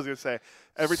 That's what I was going to say.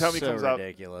 Every time he comes up,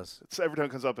 ridiculous. Every time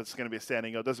he comes up, it's going to be a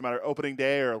standing. It doesn't matter opening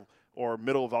day or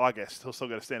middle of August. He'll still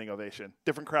get a standing ovation.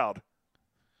 Different crowd.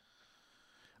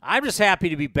 I'm just happy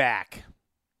to be back.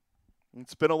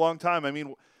 It's been a long time. I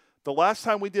mean, the last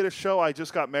time we did a show, I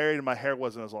just got married and my hair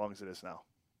wasn't as long as it is now.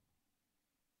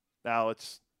 Now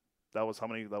that was how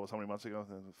many months ago?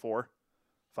 4,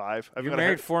 5. You were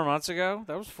married 4 months ago?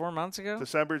 That was 4 months ago?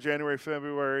 December, January,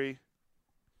 February.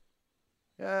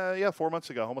 Yeah, 4 months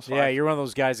ago, almost 5. Yeah, you're one of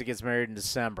those guys that gets married in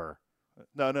December.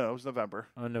 No, it was November.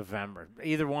 Oh, November.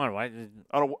 Either one. Why?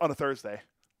 On a Thursday.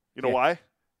 You know why?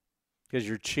 Because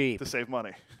you're cheap. To save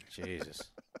money.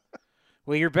 Jesus.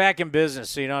 Well, you're back in business,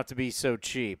 so you don't have to be so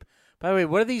cheap. By the way,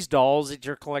 what are these dolls that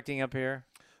you're collecting up here?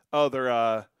 Oh,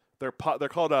 they're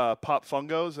called Pop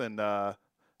Fungos, and I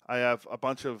have a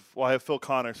bunch of. Well, I have Phil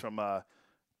Connors from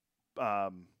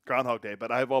Groundhog Day,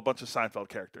 but I have a bunch of Seinfeld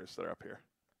characters that are up here.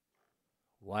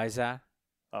 Why is that?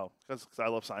 Oh, because I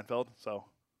love Seinfeld. So.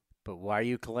 But why are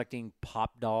you collecting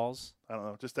pop dolls? I don't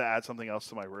know, just to add something else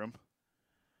to my room.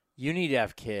 You need to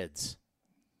have kids.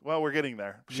 Well, we're getting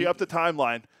there. She upped the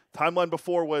timeline. Timeline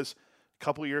before was a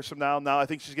couple years from now. Now I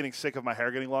think she's getting sick of my hair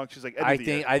getting long. She's like, I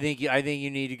think you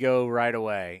need to go right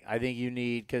away. I think you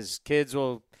need, because kids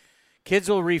will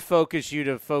refocus you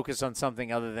to focus on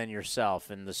something other than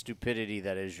yourself and the stupidity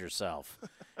that is yourself.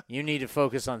 You need to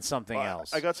focus on something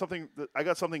else. I got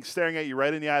something staring at you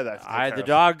right in the eye. The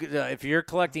dog. If you're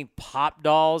collecting pop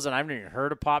dolls, and I've never even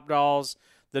heard of pop dolls,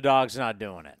 the dog's not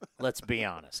doing it. Let's be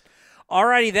honest.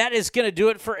 Alrighty, that is going to do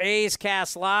it for A's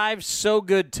Cast Live. So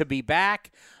good to be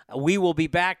back. We will be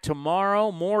back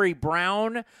tomorrow. Maury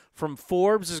Brown from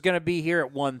Forbes is going to be here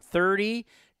at 1:30.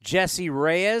 Jesse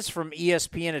Reyes from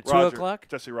ESPN at 2 o'clock.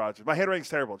 Jesse Rogers. My handwriting's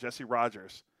terrible. Jesse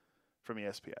Rogers from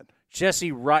ESPN.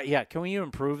 Yeah, can you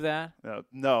improve that?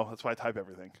 No, that's why I type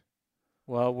everything.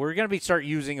 Well, we're going to start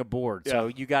using a board, so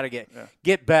you got to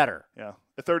get better. Yeah.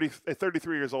 At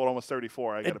 33 years old, almost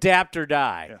 34. Adapt or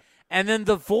die. Yeah. And then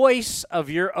the voice of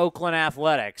your Oakland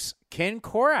Athletics, Ken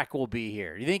Korak, will be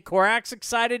here. You think Korak's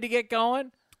excited to get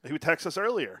going? He would text us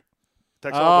earlier.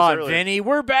 Vinny,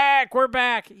 we're back. We're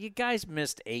back. You guys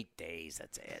missed 8 days.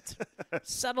 That's it.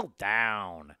 Settle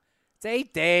down. It's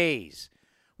 8 days.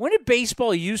 When did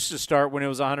baseball used to start when it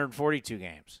was 142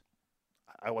 games?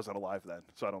 I wasn't alive then,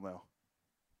 so I don't know.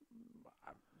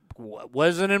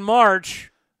 Wasn't in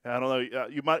March. I don't know.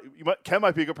 You might. Ken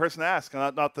might be a good person to ask.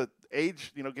 Not the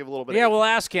age. Give a little bit. Yeah, we'll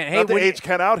ask Ken. Hey, not the age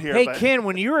Ken out here. Hey, Ken,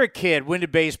 when you were a kid, when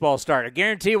did baseball start? I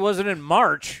guarantee it wasn't in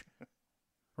March,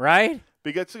 right?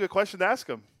 But that's a good question to ask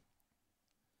him.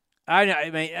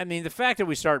 I mean, the fact that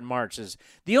we start in March is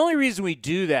the only reason we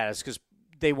do that is because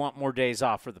they want more days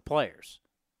off for the players.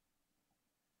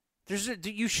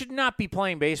 You should not be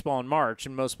playing baseball in March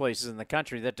in most places in the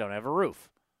country that don't have a roof.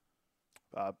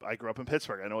 I grew up in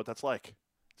Pittsburgh. I know what that's like.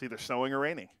 It's either snowing or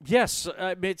raining. Yes,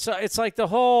 it's like the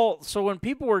whole. So when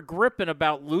people were gripping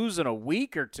about losing a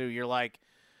week or two, you're like,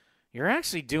 you're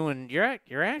actually doing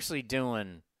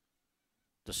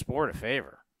the sport a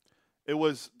favor. It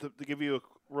was to give you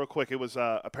real quick. It was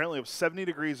apparently it was 70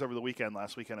 degrees over the weekend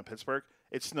last weekend in Pittsburgh.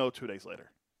 It snowed 2 days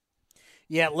later.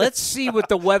 Yeah, let's see what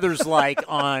the weather's like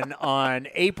on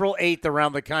April 8th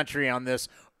around the country on this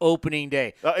opening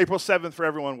day. April 7th for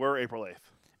everyone. We're April 8th.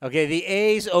 Okay, the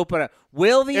A's open up.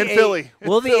 Will the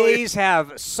A's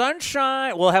have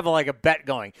sunshine? We'll have a bet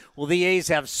going. Will the A's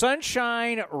have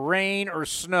sunshine, rain, or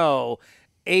snow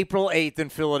April 8th in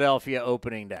Philadelphia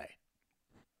opening day?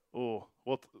 Ooh,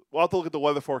 we'll have to look at the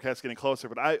weather forecast getting closer,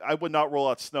 but I would not rule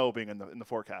out snow being in the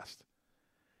forecast.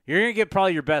 You're going to get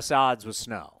probably your best odds with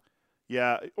snow.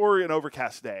 Yeah, or an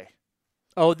overcast day.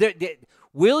 Oh,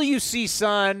 will you see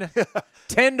sun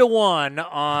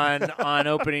 10-1 on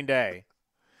opening day?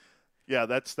 Yeah,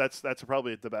 that's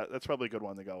probably the best. That's probably a good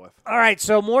one to go with. All right,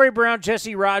 so Maury Brown,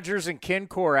 Jesse Rogers, and Ken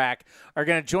Korak are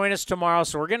going to join us tomorrow.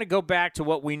 So we're going to go back to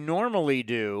what we normally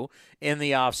do in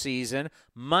the off season: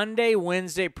 Monday,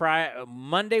 Wednesday,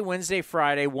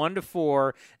 Friday, 1 to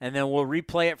 4, and then we'll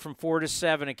replay it from 4 to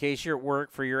 7 in case you're at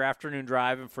work for your afternoon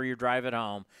drive and for your drive at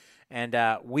home. And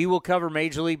we will cover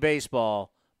Major League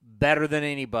Baseball better than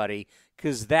anybody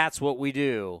because that's what we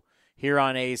do here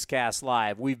on A's Cast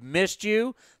Live. We've missed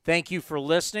you. Thank you for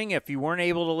listening. If you weren't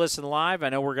able to listen live, I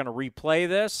know we're going to replay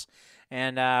this,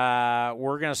 and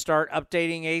we're going to start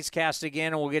updating A's Cast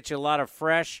again, and we'll get you a lot of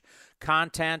fresh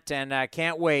content, and I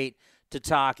can't wait to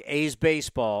talk A's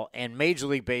baseball and Major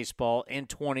League Baseball in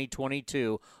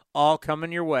 2022. All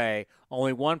coming your way.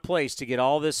 Only one place to get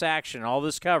all this action, all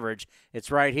this coverage.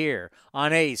 It's right here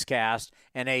on A's Cast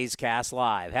and A's Cast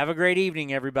Live. Have a great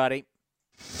evening, everybody.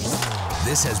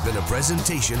 This has been a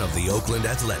presentation of the Oakland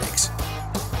Athletics.